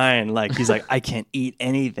couch, dying. Like, he's like, I can't eat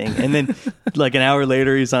anything. And then, like, an hour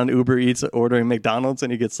later, he's on Uber Eats ordering McDonald's, and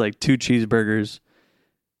he gets, like, 2 cheeseburgers,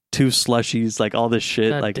 2 slushies, like, all this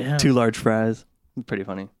shit, God like, damn. 2 large fries. Pretty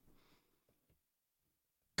funny.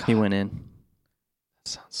 He went in. That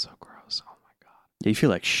sounds so gross. Oh my god. Yeah, you feel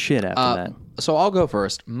like shit after that. So I'll go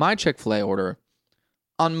first. My Chick-fil-A order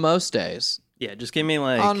on most days. Yeah, just give me,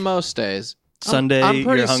 like, On most days. Sunday, I'm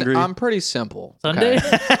pretty you're hungry. I'm pretty simple. Sunday? okay?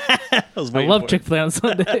 I I love Chick-fil-A on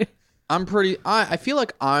Sunday. I feel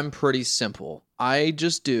like I'm pretty simple. I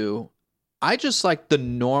just like the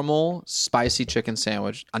normal spicy chicken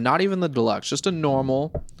sandwich. Not even the deluxe, just a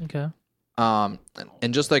normal. Okay. And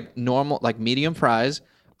just like normal, like medium fries.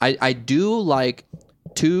 I do like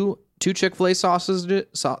two Chick-fil-A sauces and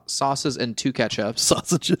 2 ketchups.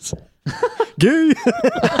 Sausages. Gay.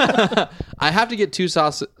 I have to get 2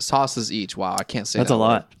 sauces each. Wow, I can't say That's that a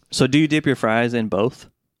lot. So do you dip your fries in both?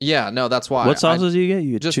 Yeah, no, that's why. What sauces do you get?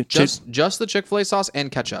 You Just the Chick-fil-A sauce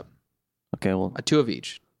and ketchup. Okay, well, 2 of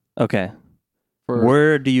each. okay. For-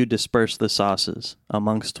 Where do you disperse the sauces?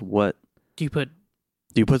 Amongst what? Do you put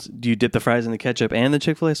Do you dip the fries in the ketchup and the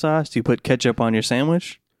Chick-fil-A sauce? Do you put ketchup on your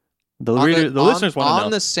sandwich? The listeners want to know.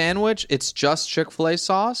 On the sandwich, it's just Chick-fil-A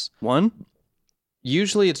sauce. One?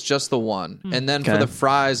 Usually it's just the one. And then for Okay. the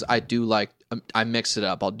fries, I do like, I mix it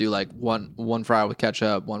up. I'll do like one fry with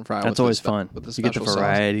ketchup, 1 fry with That's the always spe- fun. with the You get the special sauce.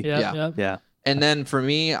 variety. yeah. Yeah. And then for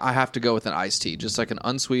me, I have to go with an iced tea, just like an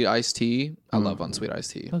unsweet iced tea. I love unsweet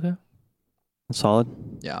iced tea. Okay. Solid.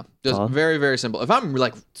 Yeah, just Solid. very, very simple. If I'm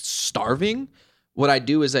like starving, what I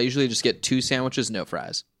do is I usually just get 2 sandwiches, no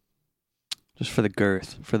fries. Just for the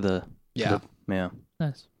girth. Yeah. Yeah.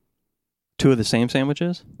 Nice. 2 of the same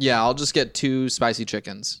sandwiches? Yeah, I'll just get 2 spicy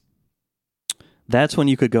chickens. That's when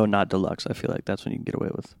you could go not deluxe. I feel like that's when you can get away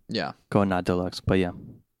with Yeah. going not deluxe. But yeah,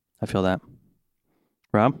 I feel that.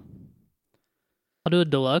 Rob? I'll do a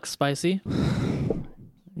deluxe spicy.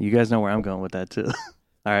 You guys know where I'm going with that too.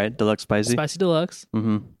 All right, deluxe spicy. Spicy deluxe.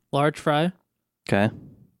 Mm-hmm. Large fry. Okay.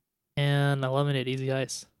 And a lemonade easy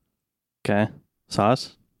ice. Okay.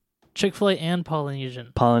 Sauce? Chick-fil-A and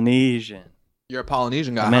Polynesian. Polynesian. You're a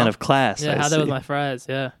Polynesian guy, A man huh? of class. Yeah, I I had that with see. my fries.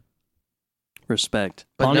 Yeah. Respect.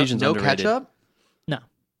 But Polynesian's no underrated. ketchup?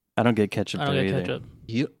 I don't get ketchup I don't there get either. ketchup.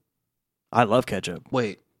 You I love ketchup.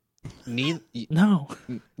 wait. No.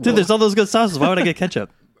 Dude, there's all those good sauces. Why would I get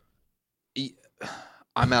ketchup?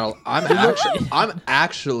 I'm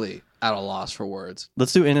actually at a loss for words.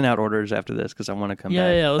 Let's do In-N-Out orders after this because I want to come Yeah,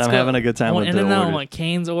 back. yeah. Let's I'm go. having a good time I want with the In-N-Out, I orders. want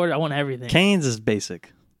Cane's order. I want everything. Cane's is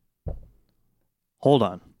basic. Hold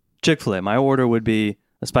on. Chick-fil-A. My order would be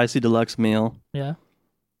a spicy deluxe meal. Yeah.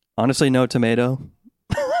 Honestly, no tomato.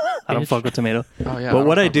 I don't Bitch. fuck with tomato. Oh yeah. But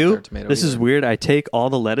what I don't fuck with do, their tomato this is either. weird. I take all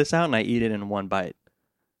the lettuce out and I eat it in one bite.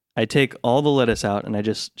 I take all the lettuce out and I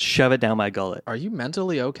just shove it down my gullet. Are you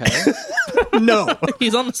mentally okay? No.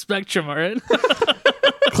 He's on the spectrum, all right?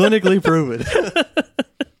 Clinically proven.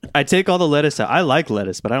 I take all the lettuce out. I like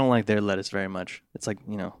lettuce, but I don't like their lettuce very much. It's like,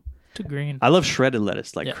 Too green. I love shredded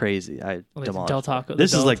lettuce like Yeah. crazy. I Like demolish Del it. Taco.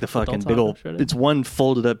 This is Del- like the Del fucking big Taco old, shredded. it's one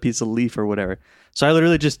folded up piece of leaf or whatever. So I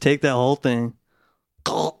literally just take that whole thing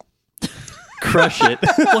crush it.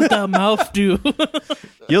 What that mouth do?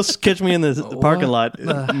 You'll catch me in the parking lot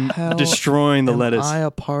hell destroying the lettuce. I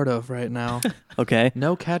a part of right now? Okay.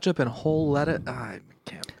 No ketchup and whole lettuce. I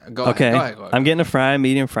can't. Go Okay. ahead, go ahead. I'm getting a fry,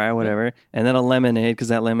 medium fry, whatever, and then a lemonade because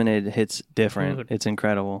that lemonade hits different. Dude. It's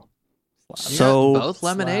incredible. You So got both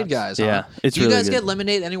lemonade guys. Huh? yeah, it's Do you really guys good. get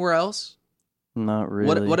lemonade anywhere else? Not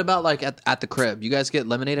really. What about like at the crib? You guys get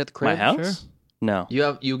lemonade at the crib? My house? Sure. No.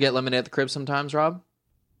 You get lemonade at the crib sometimes, Rob?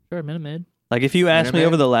 Sure, Minute Maid. Like if you asked me Minute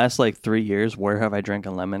over Maid? the last like 3 years, where have I drank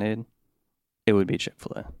a lemonade? It would be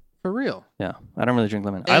Chick-fil-A. For real? Yeah, I don't really drink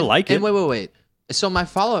lemonade. I like it. And wait. So my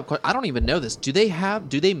follow-up question, I don't even know this. Do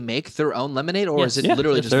they make their own lemonade, or Yes. is it Yeah,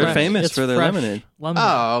 literally it's just they're fresh. famous It's for their fresh lemonade. lemonade.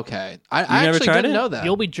 Oh, okay. I never actually tried didn't it? know that.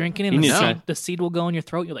 You'll be drinking it, You and need the to seed, try. the seed will go in your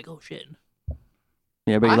throat. You're like, oh shit.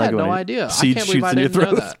 Yeah, but I you like had it no when idea. I seed can't believe shoots I in your didn't know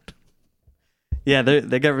throat. that. Yeah,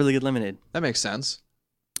 they got really good lemonade. That makes sense.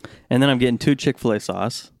 And then I'm getting 2 Chick-fil-A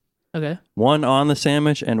sauce, Okay. one on the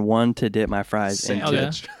sandwich and one to dip my fries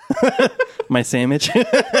into. Okay. My sandwich.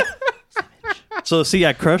 So see,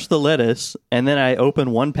 I crush the lettuce and then I open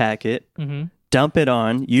one packet, Mm-hmm. dump it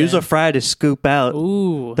on, use a Damn. fry to scoop out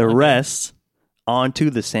Ooh. the okay. rest onto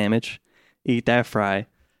the sandwich, eat that fry,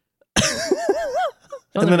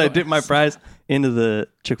 and then I dip my fries into the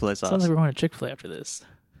Chick-fil-A sauce. Sounds like we're going to Chick-fil-A after this.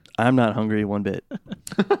 I'm not hungry one bit,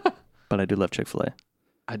 but I do love Chick-fil-A.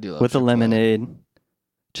 I do love With the Chick-fil-A. lemonade,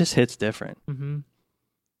 just hits different. Mm-hmm.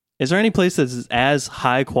 Is there any place that's as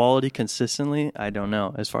high quality consistently? I don't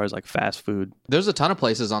know. As far as like fast food, There's a ton of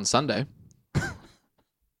places on Sunday.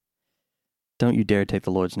 don't you dare take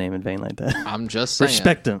the Lord's name in vain like that. I'm just saying.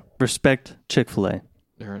 Respect them. Respect Chick-fil-A.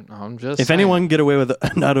 I'm just If saying. anyone can get away with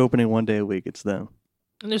not opening one day a week, it's them.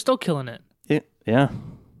 And they're still killing it. Yeah,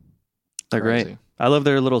 they're Crazy. great. I love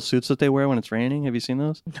their little suits that they wear when it's raining. Have you seen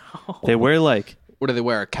those? No. They wear like What do they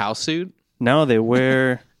wear? A cow suit? no, they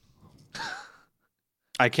wear.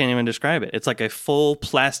 I can't even describe it. It's like a full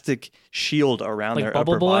plastic shield around Like their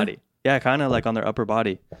Bubble upper Boy? body. Yeah, kind of like on their upper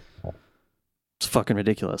body. It's fucking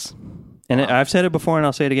ridiculous. And Wow. I've said it before, and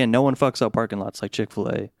I'll say it again. No one fucks up parking lots like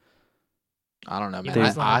Chick-fil-A. I don't know, man. You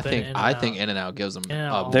guys don't I have been think In-N-Out. I think In-N-Out gives them.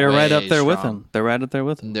 In-N-Out. a They're right up way there with strong- them. They're right up there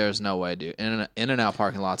with them. There's no way, dude. In-N-Out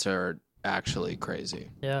parking lots are actually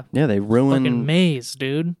crazy. Yeah. Yeah, they ruin. Fucking maze,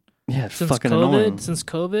 dude. Yeah, it's Since fucking COVID, annoying. since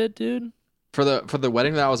COVID, dude. For the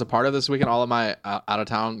wedding that I was a part of this weekend, all of my out of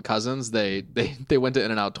town cousins they went to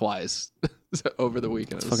In-N-Out twice over the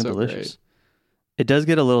weekend. It's It was fucking so delicious. It does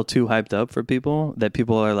get a little too hyped up for people that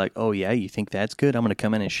people are like, oh yeah, you think that's good? I'm going to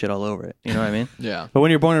come in and shit all over it. You know what I mean? great. Yeah, But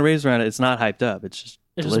when you're born and raised around it, it's not hyped up. It's just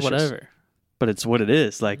It's delicious. just whatever. But it's what it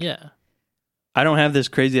is. Like, Yeah. I don't have this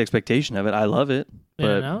crazy expectation of it. I love it. In But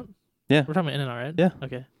and out? yeah. We're talking about In and Out, right? Yeah.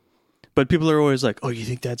 Okay. but people are always like, oh, you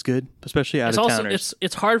think that's good? Especially out It's of also towners.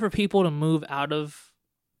 it's hard for people to move out of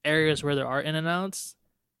areas where there are In and Outs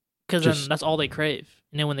because then Just- that's all they crave.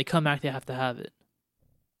 And then when they come back, they have to have it.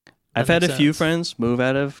 I've That had a makes few sense. friends move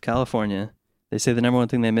out of California. They say the number one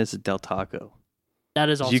thing they miss is Del Taco. That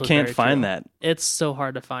is also You can't very find true. that, It's so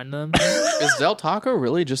hard to find them. is Del Taco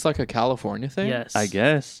really just like a California thing? Yes. I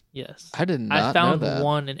guess. Yes. I did not I found know that.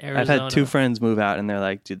 one in Arizona. I've had 2 friends move out, and they're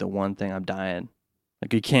like, dude, the one thing I'm dying.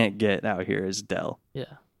 Like, you can't get out here is Del. Yeah.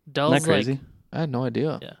 Isn't Dell's that crazy? like I had no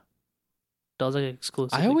idea. Yeah. Dell's like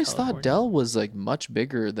exclusive. I always thought Dell was like much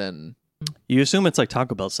bigger than. You assume it's like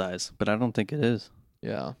Taco Bell size, but I don't think it is.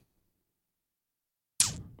 Yeah,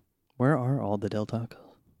 Where are all the Del Tacos?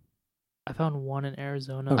 I found one in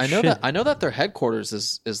Arizona. Oh, I know shit. that. I know that their headquarters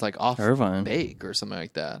is like off Irvine. Bake or something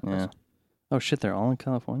like that. Yeah. Oh, shit, they're all in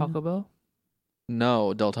California? Taco Bell.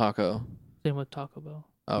 No, Del Taco. Same with Taco Bell.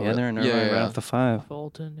 Oh, yeah, really? they're in Irvine right off the 5.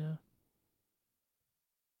 Fulton.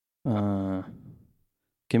 Yeah.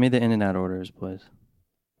 Give me the In-N-Out orders, please.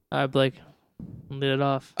 All right, Blake. Lead it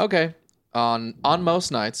off. Okay. On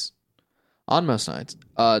most nights,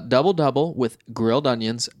 double with grilled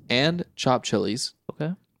onions and chopped chilies,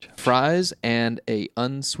 Okay. fries, and a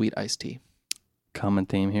unsweet iced tea. Common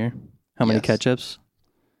theme here. How many Yes. ketchups?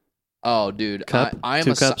 Oh, dude, Cup? I am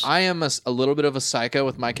 2 cups? I am a little bit of a psycho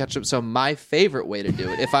with my ketchup. So my favorite way to do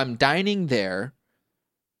it, if I'm dining there,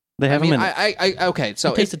 They have I mean, them in. okay. So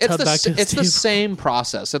I'll take the tub back to the it's the table. same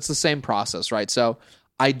process. It's the same process, right? So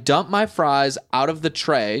I dump my fries out of the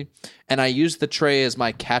tray, and I use the tray as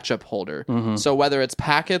my ketchup holder. Mhm. So whether it's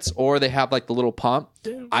packets or they have like the little pump,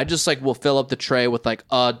 I just like will fill up the tray with like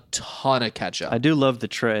a ton of ketchup. I do love the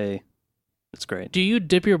tray. It's great. Do you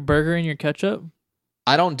dip your burger in your ketchup?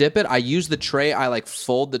 I don't dip it. I use the tray. I like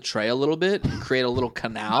fold the tray a little bit, and create a little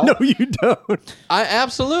canal. No, you don't. I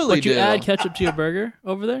absolutely But you do. add ketchup to your burger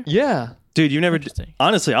over there? Yeah. Dude, you never. Interesting.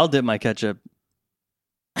 Honestly, I'll dip my ketchup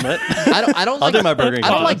But I don't I'll like do my Burger King I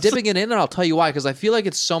don't like ketchup. dipping it in, and I'll tell you why. Because I feel like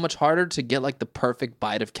it's so much harder to get like the perfect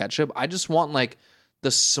bite of ketchup. I just want like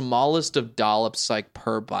the smallest of dollops like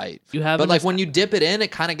per bite. You have But like when you dip it in,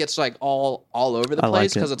 it kind of gets like all over the I like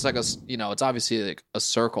place it. because it's like it's obviously like a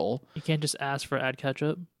circle. You can't just ask for add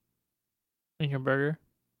ketchup in your burger.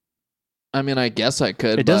 I mean, I guess I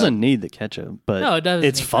could. It doesn't need the ketchup, but No, it doesn't.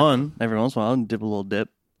 it's need fun. Every once in a while, I'll dip a little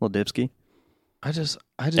dipski. I just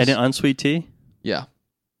And an unsweet tea, yeah.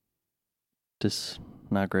 just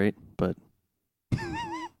not great, but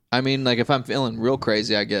I mean, like if I'm feeling real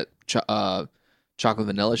crazy, I get chocolate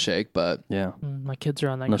vanilla shake. But yeah, My kids are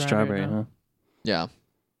on that. no grind strawberry, right now. huh? yeah,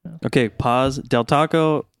 Okay, pause. Del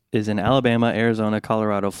Taco is in Alabama, Arizona,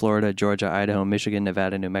 Colorado, Florida, Georgia, Idaho, Michigan,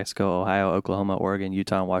 Nevada, New Mexico, Ohio, Oklahoma, Oregon,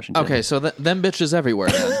 Utah, and Washington. okay. So them bitches everywhere.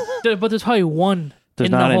 Then. But there's probably one There's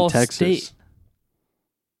in not the whole in Texas state.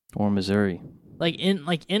 or Missouri. Like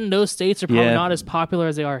in those states are probably Yeah. not as popular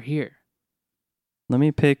as they are here. Let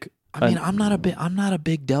me pick. I mean, I'm not a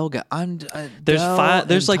big Del guy. There's Del 5.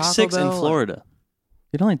 There's and like Taco 6 in Bell, Florida.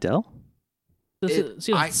 You don't like Del?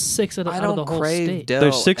 See, like 6 out I of don't the whole crave state. Del.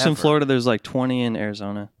 There's 6 in ever. Florida. There's like 20 in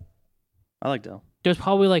Arizona. I like Del. There's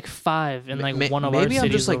probably like 5 in like one of our Maybe cities. I'm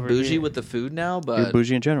just like over bougie here. with the food now, You're but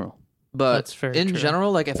bougie in general. That's very in true.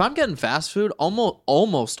 general, like if I'm getting fast food,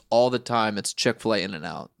 almost all the time it's Chick-fil-A In and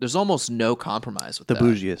Out. There's almost no compromise with The that.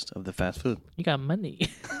 bougiest of the fast food. You got money.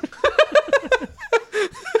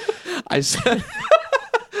 I said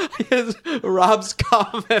Rob's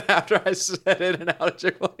comment after I said In and Out of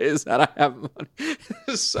Chick-fil-A is that I have money.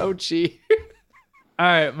 It's so cheap. All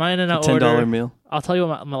right, my In-N-Out $10 order. meal. I'll tell you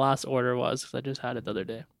what my last order was because I just had it the other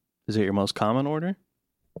day. Is it your most common order?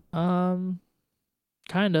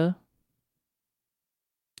 Kinda.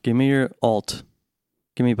 Give me your alt.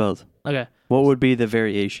 Give me both. Okay, What would be the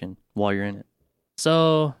variation while you're in it?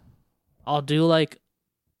 so I'll do like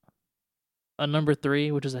a number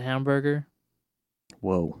 3, which is a hamburger,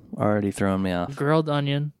 Whoa. Already throwing me off. grilled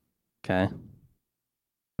onion, Okay.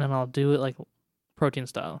 and I'll do it like protein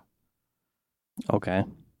style. Okay.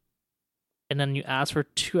 And then you ask for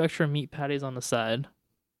 2 extra meat patties on the side,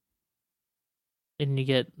 and you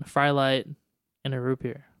get fry light and a root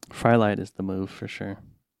beer. Fry light is the move for sure.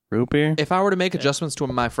 Root beer? If I were to make adjustments to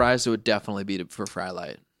my fries, it would definitely be for Fry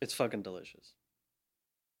Light. It's fucking delicious.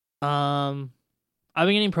 I've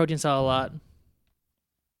been getting protein style a lot.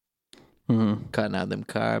 Mm-hmm. Cutting out them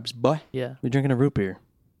carbs, boy. Yeah, You're drinking a root beer.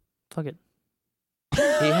 fuck it.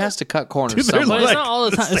 He has to cut corners Dude, there's But somewhere. it's like not all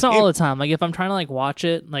the the time. It's not same. all the time. Like if I'm trying to like watch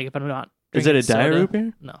it, like if I'm not. Is it a drinking diet soda- root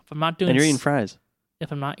beer? No, if I'm not doing. And you're eating s- fries.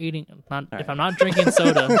 If I'm not eating, All if right. I'm not drinking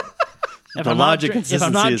soda. If The I'm logic not, if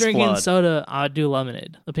I'm not consistency is drinking flawed. soda, I'll do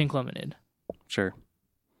lemonade, the pink lemonade. Sure.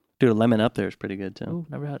 Dude, a lemon up there is pretty good too. Ooh,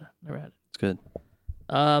 never had it. Never had it. It's good.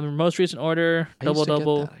 Most recent order, I used to get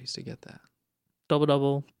double, that. I used to get that.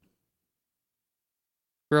 double,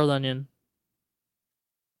 grilled onion,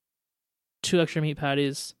 2 extra meat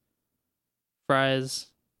patties, fries,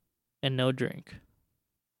 and no drink.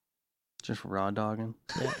 Just raw dogging.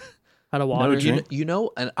 Yeah. Had a water. drink. You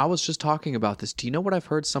know, and I was just talking about this. Do you know what I've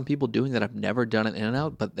heard some people doing that I've never done an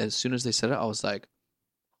In-N-Out, but as soon as they said it, I was like,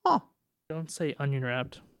 oh, Don't say onion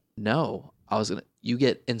wrapped. no. You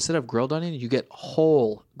get, instead of grilled onion, you get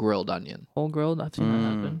whole grilled onion. Whole grilled. I've seen that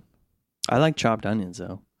happen. I like chopped onions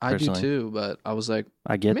though. I do personally. too, but I was like,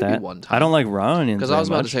 I get maybe that. one I don't time. like raw onions. because I was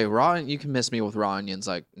very about much. to say raw, you can miss me with raw onions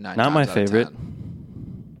like 9 Not times my out of favorite.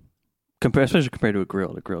 10. Especially compared to a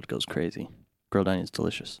grilled. A grilled goes crazy. Grilled onions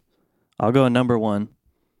delicious. I'll go at number 1.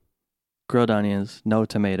 Grilled onions, no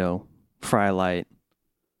tomato, fry light.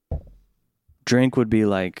 Drink would be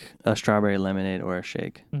like a strawberry lemonade or a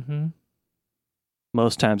shake. Mm-hmm.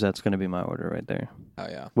 Most times that's going to be my order right there. Oh,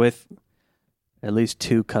 yeah. With at least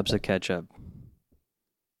 2 cups of ketchup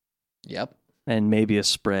Yep. and maybe a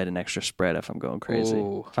spread, an extra spread if I'm going crazy.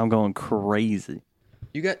 Ooh. If I'm going crazy.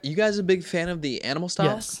 You guys a big fan of the animal style?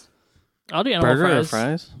 Yes. I'll do animal Burger fries. or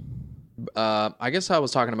fries? I guess I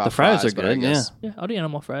was talking about The fries are but I good, guess Yeah, I'll do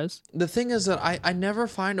animal fries. the thing is that I never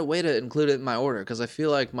find a way to include it in my order because I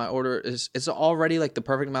feel like my order it's already like the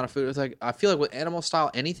perfect amount of food. It's like I feel like with animal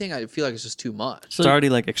style anything, I feel like it's just too much. It's already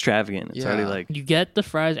like extravagant. It's Yeah. already like, You get the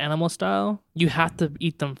fries animal style. You have to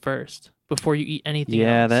eat them first before you eat anything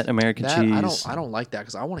yeah, else. that American That cheese. I don't like that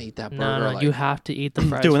because I want to eat that burger. No, like, you have to eat the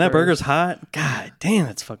fries. Dude, when that first. burger's hot, god damn,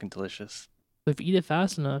 that's fucking delicious. If you eat it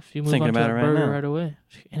fast enough, you move Thinking on to about a it right burger now. right away.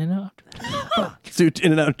 In and out. Fuck. Dude,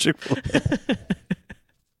 In and Out Chick-fil-A.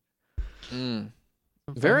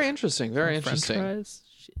 very interesting. Very Some French interesting. fries.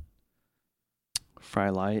 Shit. Fry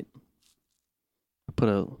light. Put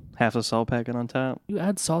a half a salt packet on top. You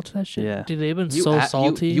add salt to that shit? Yeah. Dude, they've been You so add,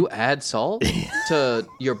 salty. You add salt to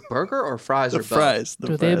your burger or fries or both?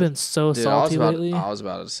 Dude, they've been so Dude, salty lately. I was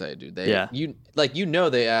about to say, dude. They, Yeah.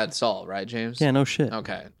 they add salt, right, James? Yeah, no shit.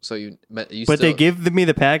 Okay, so but But still, they give me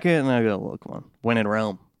the packet, and I go, well, come on. When in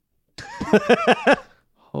Rome.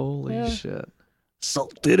 holy Yeah. shit.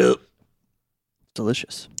 Salt it up.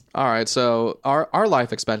 Delicious. All right, so our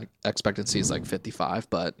life expectancy is like 55,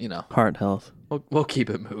 but Heart health. we'll keep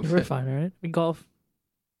it We're moving. fine, right? We golf.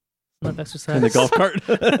 Enough exercise. In the golf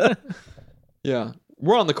cart. Yeah,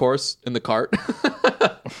 we're on the course in the cart. All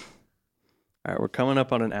right, we're coming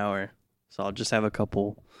up on an hour, so I'll just have a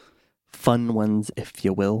couple fun ones, if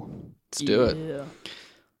you will. Let's do it. Yeah.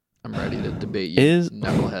 I'm ready to debate you, Is-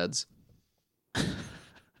 knuckleheads.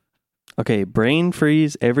 Okay, brain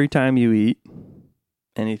freeze every time you eat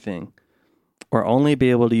anything, or only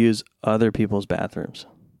be able to use other people's bathrooms.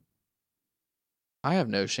 I have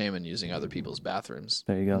no shame in using other people's bathrooms.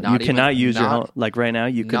 There you go. Not You cannot even- use your not- home. Like right now,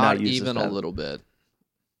 you Not cannot use even this a little bit.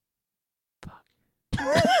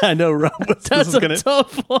 I know, Rob. This That's is a gonna.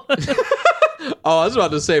 tough one. Oh, I was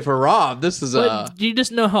about to say for Rob, this is But do you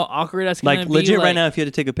just know how awkward that's gonna Like be? legit, right Like, now, if you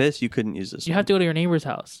had to take a piss, you couldn't use this. you have to go to your neighbor's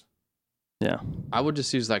house. Yeah, I would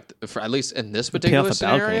just use like for at least in this pay particular off a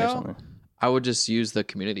balcony or scenario, something. I would just use the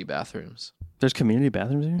community bathrooms. There's community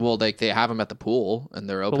bathrooms here. Well, they have them at the pool and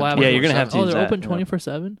they're open. why- Yeah, you're gonna have to 24/7. Oh, use they're that, open yeah.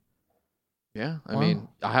 24/7. Yeah, I Wow. mean,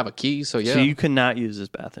 I have a key, so yeah. So you cannot use this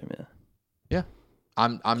bathroom. Yeah.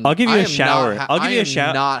 I'll give you a shower. I'll give you a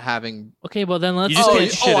shower. Not having. Okay, but then let's You just say,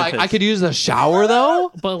 can't shit and I piss. could use the shower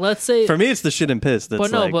though. but let's say, For me, it's the shit and piss. That's But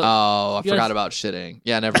no, like, but- Oh, I Yes. forgot about shitting.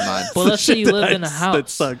 Yeah, never mind. but let's say you shit live that in a That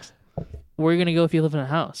house. sucks. Where are you gonna go if you live in a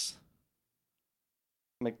house?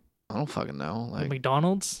 I don't fucking know. Like Like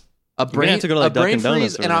McDonald's? a gonna brain, have to go to, like, a brain Dunkin' Donuts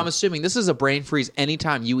freeze, or and whatever. I'm assuming this is a brain freeze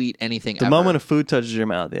anytime you eat anything. The ever. moment a food touches your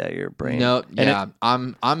mouth, yeah, your brain. No, And yeah,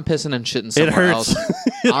 I'm pissing and shitting it somewhere hurts. else.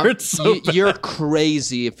 It hurts so bad. You're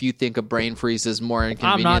crazy if you think a brain freeze is more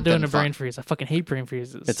inconvenient. I'm not doing than a brain freeze. I fucking hate brain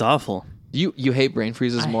freezes. It's awful. You hate brain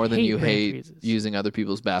freezes I more than hate you brain hate freezes. using other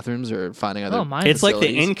people's bathrooms or finding other. Oh, mine. It's like the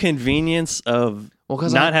facilities. inconvenience of Well,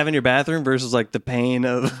 'cause not having your bathroom versus like the pain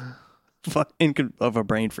of of a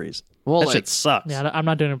brain freeze. Well, That like, shit sucks. Yeah, I'm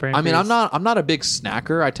not doing a brain I mean, freeze. I'm not a big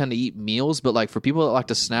snacker. I tend to eat meals, but like for people that like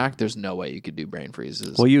to snack, there's no way you could do brain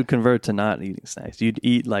freezes. Well, you'd convert to not eating snacks. You'd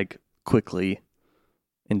eat like quickly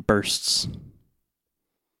in bursts.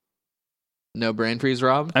 No brain freeze,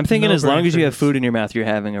 Rob. I'm thinking No as long brain as you have freeze. food in your mouth, you're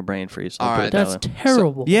having a brain freeze. I'll All put right. it that That's way.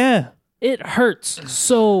 terrible. Yeah. It hurts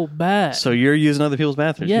so bad. So you're using other people's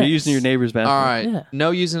bathrooms. You're Yes. using your neighbor's bathroom. All right. Yeah.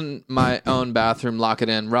 No using my own bathroom. Lock it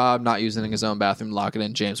in. Rob not using his own bathroom. Lock it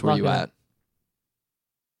in. James, where Lock you it in. at?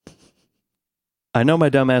 I know my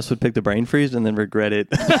dumbass would pick the brain freeze and then regret it.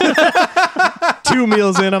 2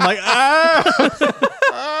 meals in, I'm like,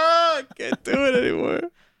 I can't do it anymore.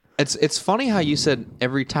 It's funny how you said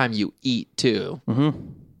every time you eat too, Mm-hmm.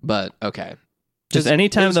 but okay. Just it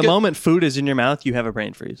anytime was the good- moment food is in your mouth, you have a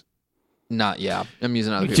brain freeze. Not yeah. I'm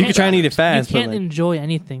using other You You people's can try and eat it bathrooms. fast, you can't but like, enjoy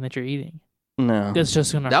anything that you're eating. no. It's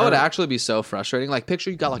just gonna. That would hurt. actually be so frustrating. Like, picture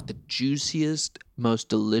you got like the juiciest, most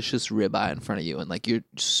delicious ribeye in front of you, and like you're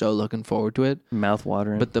so looking forward to it. Mouth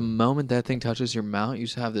watering. But the moment that thing touches your mouth, you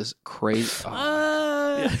just have this crazy.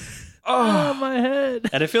 My head.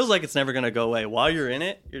 and it feels like it's never going to go away. While you're in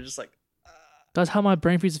it, you're just like, That's how my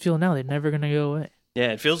brain freezes feel now. They're never gonna go away.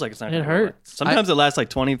 yeah, it feels like it's not It going to go away. hurts. Sometimes it lasts like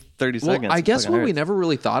 20, 30 Well, seconds. I It guess fucking what we hurts. never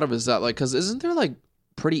really thought of is that like, because isn't there like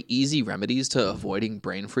pretty easy remedies to avoiding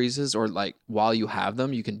brain freezes, or like while you have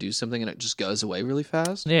them, you can do something and it just goes away really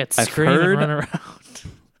fast. Yeah, it's I've scream heard- and run around.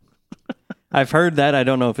 I've heard that. I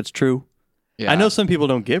don't know if it's true. Yeah. I know some people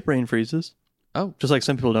don't get brain freezes. Oh. Just like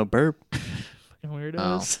some people don't burp. Fucking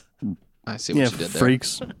weirdos. I see what Yeah, you did there.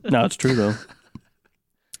 freaks. No, it's true though.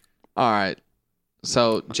 All right.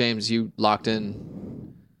 So James, you locked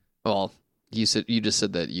in. Well, you just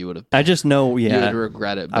said that you would have. I just know, You yeah. would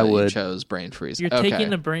regret it, but I you would. chose brain freeze. You're okay.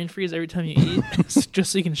 taking a brain freeze every time you eat,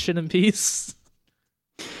 just so you can shit in peace.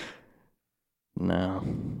 No.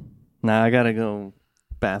 Nah, I gotta go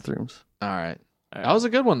bathrooms. All right. That was a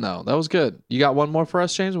good one though. That was good. You got one more for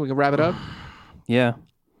us, James? We can wrap it up. Yeah.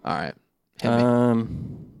 All right. Hit me.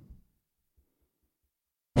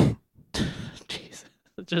 Jesus.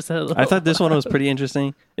 Just that little I thought this one was pretty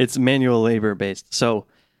interesting. It's manual labor based. So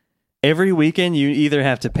every weekend you either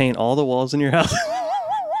have to paint all the walls in your house.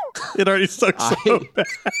 It already sucks so bad.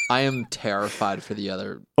 I am terrified for the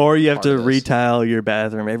other. Or you have part to of this. retile your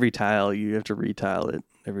bathroom. Every tile, you have to retile it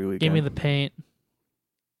every weekend. Give me the paint.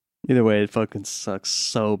 Either way, it fucking sucks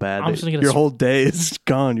so bad. I'm just gonna get a your sp- whole day is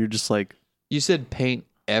gone. You're just like, You said paint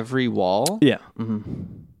every wall. yeah. Mm-hmm.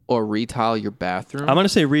 or retile your bathroom? I'm gonna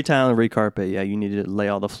say retile and recarpet. Yeah, you need to lay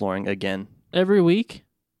all the flooring again Every week,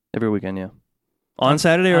 every weekend. Yeah, on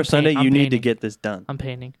Saturday or I'm Sunday, I'm you need to painting. get this done. I'm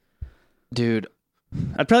painting. Dude,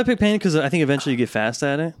 I'd probably pick painting because I think eventually you get fast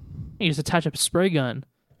at it. You just attach a spray gun.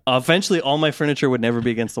 Eventually, all my furniture would never be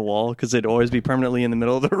against the wall because it'd always be permanently in the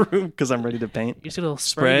middle of the room because I'm ready to paint. You just get a little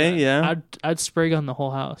Spray, gun. yeah. I'd spray gun the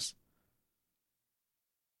whole house.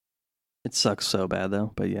 It sucks so bad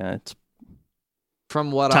though, but yeah, it's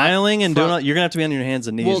from what tiling and from- doing all, you're gonna have to be on your hands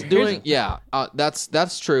and knees. Well,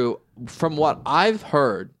 that's true. From what I've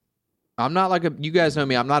heard, I'm not like you guys know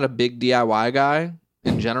me. I'm not a big DIY guy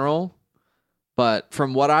in general, but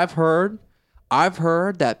from what I've heard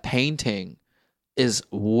that painting is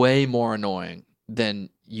way more annoying than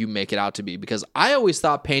you make it out to be. Because I always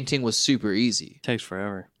thought painting was super easy, It takes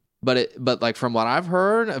forever. but like from what I've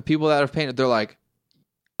heard of people that have painted, they're like,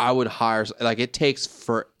 I would hire like it takes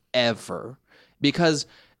forever. Because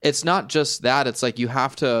it's not just that. It's like you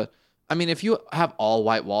have to. I mean, if you have all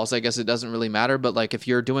white walls, I guess it doesn't really matter. But like if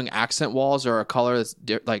you're doing accent walls or a color that's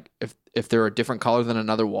like if they're a different color than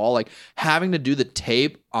another wall, like having to do the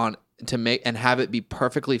tape on to make and have it be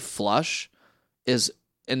perfectly flush is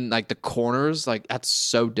in like the corners. Like that's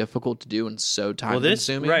so difficult to do and so time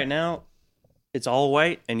consuming. Right now, it's all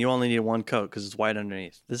white and you only need one coat because it's white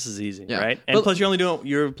underneath. This is easy, Yeah. right? And plus,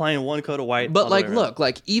 you're applying one coat of white. But all the like, way around. look,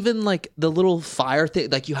 like even like the little fire thing,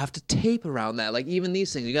 like you have to tape around that. Like even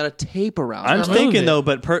these things, you got to tape around. I'm Remove thinking it. though,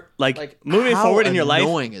 but Like, moving how forward in your life,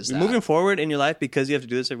 annoying is that? moving forward in your life because you have to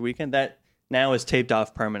do this every weekend. That now is taped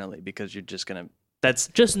off permanently because you're just gonna. That's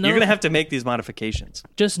Just know, you're gonna have to make these modifications.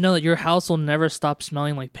 just know that your house will never stop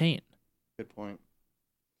smelling like paint. Good point.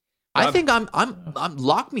 I Rob- think I'm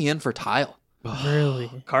lock me in for tile.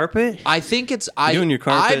 Really? Carpet. I think it's You're doing your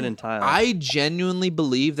carpet I- and tile. I genuinely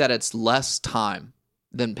believe that it's less time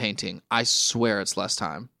than painting. I swear it's less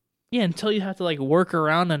time. Yeah, until you have to like work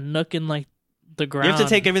around a nook in like the ground. You have to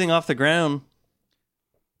take everything off the ground.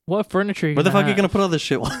 What furniture? Where the fuck are you gonna put all this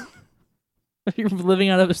shit? You're living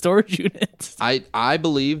out of a storage unit. I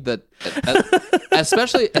believe that,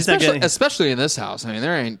 especially getting- especially in this house. I mean,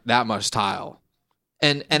 there ain't that much tile,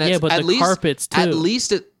 and Yeah, it's but at the least carpets, too. At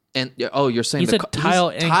least it and oh, you're saying You the said tile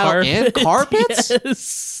and carpet. and carpets.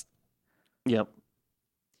 Yes. Yep.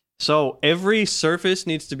 So every surface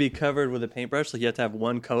needs to be covered with a paintbrush. So you have to have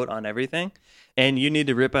one coat on everything, and you need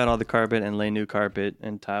to rip out all the carpet and lay new carpet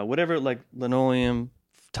and tile, whatever, like linoleum,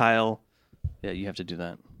 tile. Yeah, you have to do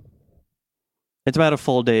that. It's about a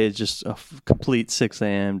full day. It's just a complete 6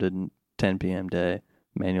 a.m. to 10 p.m. day,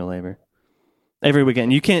 manual labor. Every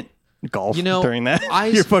weekend. You can't golf during that.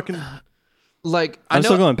 You're fucking... Like I'm I know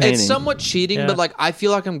still going painting. it's somewhat cheating, Yeah. but like I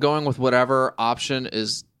feel like I'm going with whatever option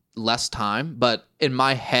is less time. But in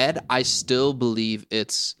my head, I still believe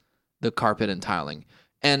it's the carpet and tiling.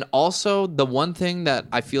 And also the one thing that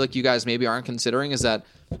I feel like you guys maybe aren't considering is that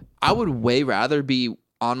I would way rather be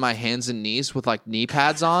on my hands and knees with like knee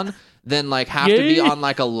pads on than like have to be Yeah. on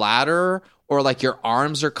like a ladder or like your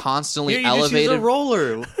arms are constantly You just use elevated. a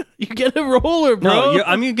roller. You get a roller, bro. No,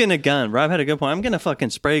 I'm getting a gun. Rob had a good point. I'm getting a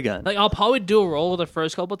fucking spray gun. Like I'll probably do a roll the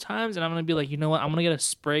first couple times, and I'm gonna be like, you know what? I'm gonna get a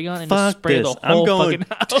spray gun and Fuck just spray this. the whole I'm going.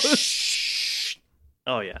 fucking house.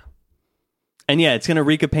 Oh yeah, and yeah, it's gonna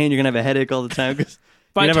reek of pain. You're gonna have a headache all the time because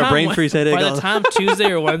By you're the gonna have a time- brain freeze headache. By all the time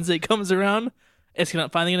Tuesday or Wednesday comes around, it's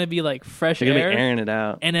finally gonna be like fresh you're gonna air. be airing it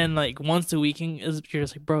out. And then like once the weekend is, you're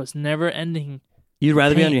just like, bro, it's never ending. You'd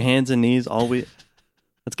rather be on pain. your hands and knees all week.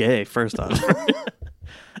 That's gay. First off.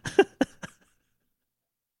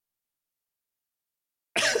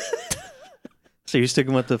 So you're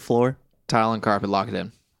sticking with the floor? Tile and carpet, lock it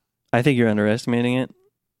in. I think you're underestimating it.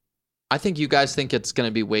 I think you guys think it's going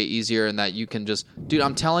to be way easier and that you can just... Dude,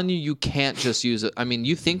 I'm telling you, you can't just use it. I mean,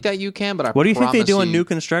 you think that you can, but I What do you think they promise do on you- new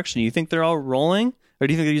construction? You think they're all rolling, or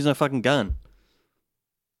do you think they're using a fucking gun?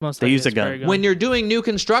 Most They likely use a spray gun. When you're doing new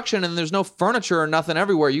construction and there's no furniture or nothing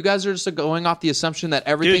everywhere, you guys are just going off the assumption that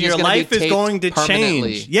everything Dude, your is going to life be is taped going to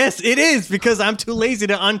permanently. change. Yes, it is, because I'm too lazy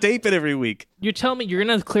to untape it every week. You're telling me you're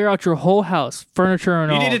gonna clear out your whole house, furniture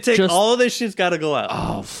and You all. need to take just, all of this shit's got to go out.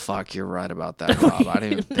 Oh, fuck, you're right about that, Rob. I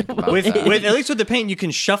didn't even think about With that. at least with the paint, you can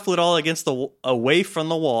shuffle it all against away from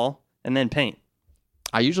the wall and then paint.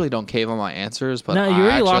 I usually don't cave on my answers, but No, you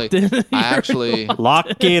I already actually, locked in. You I already actually... Lock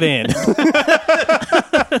it in,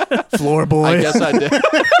 floor boy. I guess I did.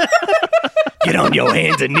 Get on your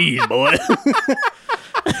hands and knees, boy.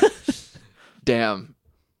 Damn.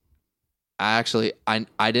 I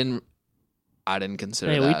didn't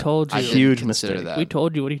consider Hey, that. we told you. I didn't Huge consider mistake. that. We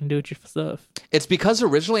told you what you can do with your stuff. It's because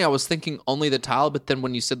originally I was thinking only the tile, but then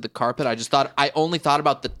when you said the carpet, I only thought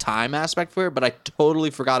about the time aspect for it, but I totally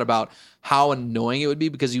forgot about how annoying it would be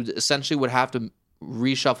because you essentially would have to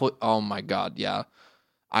reshuffle. Oh my God. Yeah.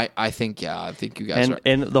 I think you guys are.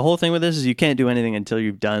 And the whole thing with this is you can't do anything until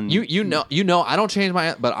you've done. You know, I don't change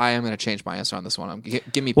but I am going to change my answer on this one.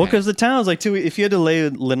 Give me Well, pain. because the town's like, too, if you had to lay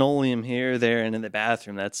linoleum here, there, and in the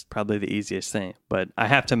bathroom, that's probably the easiest thing. But I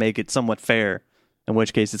have to make it somewhat fair, in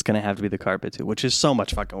which case it's going to have to be the carpet, too, which is so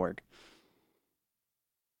much fucking work.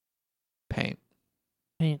 Paint.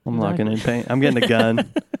 I'm locking in paint. I'm getting a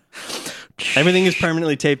gun. Everything is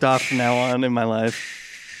permanently taped off from now on in my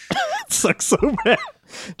life. It sucks so bad.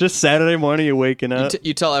 Just Saturday morning, you're waking up.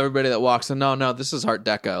 You tell everybody that walks in, no, this is Art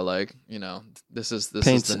Deco. Like, you know, this is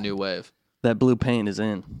the new wave. That blue paint is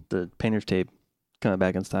in. The painter's tape coming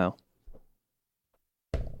back in style.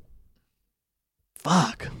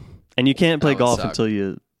 Fuck. And you can't play golf until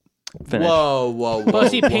you finish. Whoa. Well,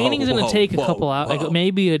 see, painting's going to take a couple hours, like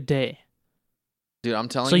maybe a day. Dude, I'm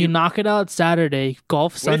telling you. So you knock it out Saturday,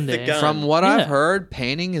 golf Sunday. From what I've heard,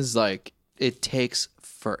 painting is like, it takes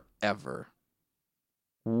forever.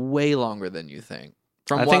 Way longer than you think.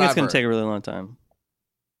 I think it's going to take a really long time.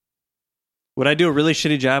 Would I do a really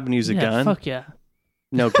shitty job and use a gun? Fuck yeah.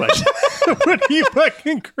 No question. What are you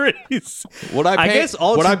fucking crazy? Would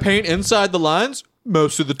I paint inside the lines?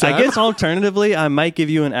 Most of the time. I guess alternatively, I might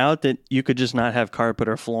give you an out that you could just not have carpet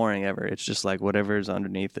or flooring ever. It's just like whatever's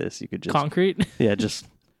underneath this. You could just... Concrete? Yeah, just...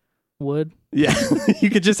 Wood? Yeah.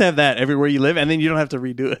 You could just have that everywhere you live, and then you don't have to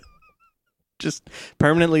redo it. Just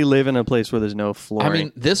permanently live in a place where there's no flooring. I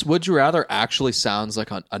mean, this Would You Rather actually sounds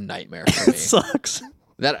like a nightmare for me. It sucks.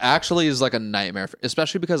 That actually is like a nightmare,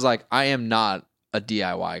 especially because like I am not a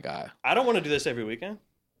DIY guy. I don't want to do this every weekend.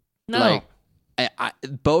 No. Like, I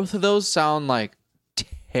both of those sound like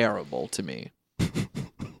terrible to me.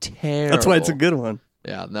 Terrible. That's why it's a good one.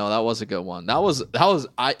 Yeah, no, that was a good one. That was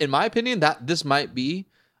in my opinion, that this might be.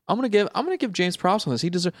 I'm gonna give James props on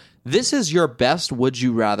this. This is your best Would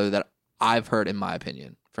You Rather that I've heard, in my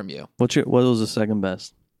opinion, from you. What was the second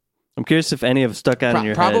best? I'm curious if any have stuck out in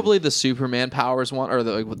your head. Probably the Superman powers one, or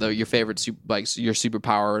your favorite your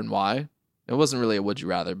superpower and why. It wasn't really a Would You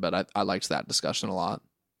Rather, but I liked that discussion a lot.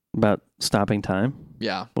 About stopping time?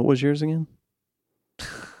 Yeah. What was yours again?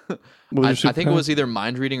 I think it was either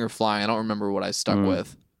mind reading or flying. I don't remember what I stuck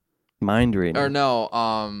with. Mind reading. Or no,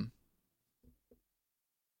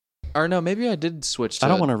 maybe I did switch to... I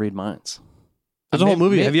don't want to read minds. There's a whole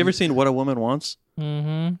movie. Have you ever seen What a Woman Wants?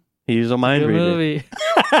 Mm-hmm. He's a mind reader. Movie.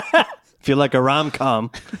 Feel like a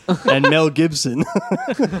rom-com. And Mel Gibson.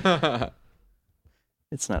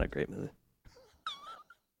 It's not a great movie.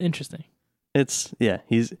 Interesting.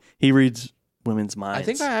 He reads women's minds. I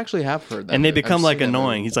think I actually have heard that. And they become like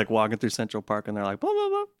annoying. He's like walking through Central Park and they're like, blah, blah,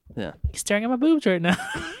 blah. Yeah. He's staring at my boobs right now.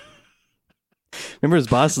 Remember his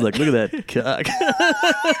boss is like, look at that cock.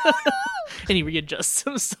 And he readjusts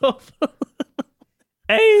himself.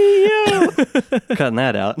 Hey, yo. Cutting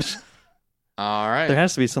that out. All right. There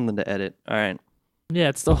has to be something to edit. All right. Yeah,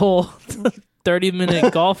 it's the whole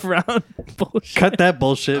 30-minute golf round bullshit. Cut that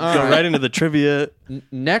bullshit. Go right into the trivia.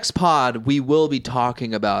 Next pod, we will be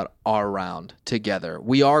talking about our round together.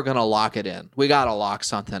 We are going to lock it in. We got to lock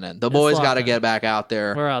something in. The boys got to get back out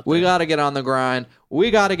there. We're out there. We got to get on the grind.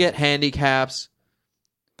 We got to get handicaps.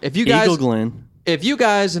 If you guys, Eagle Glen. If you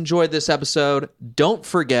guys enjoyed this episode, don't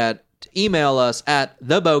forget to email us at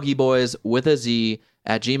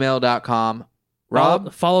thebogeyboys@gmail.com.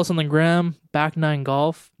 Rob? Follow us on the gram, Back9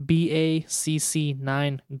 Golf,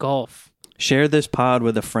 BACC9 Golf. Share this pod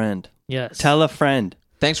with a friend. Yes. Tell a friend.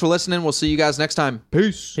 Thanks for listening. We'll see you guys next time.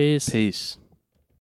 Peace. Peace. Peace.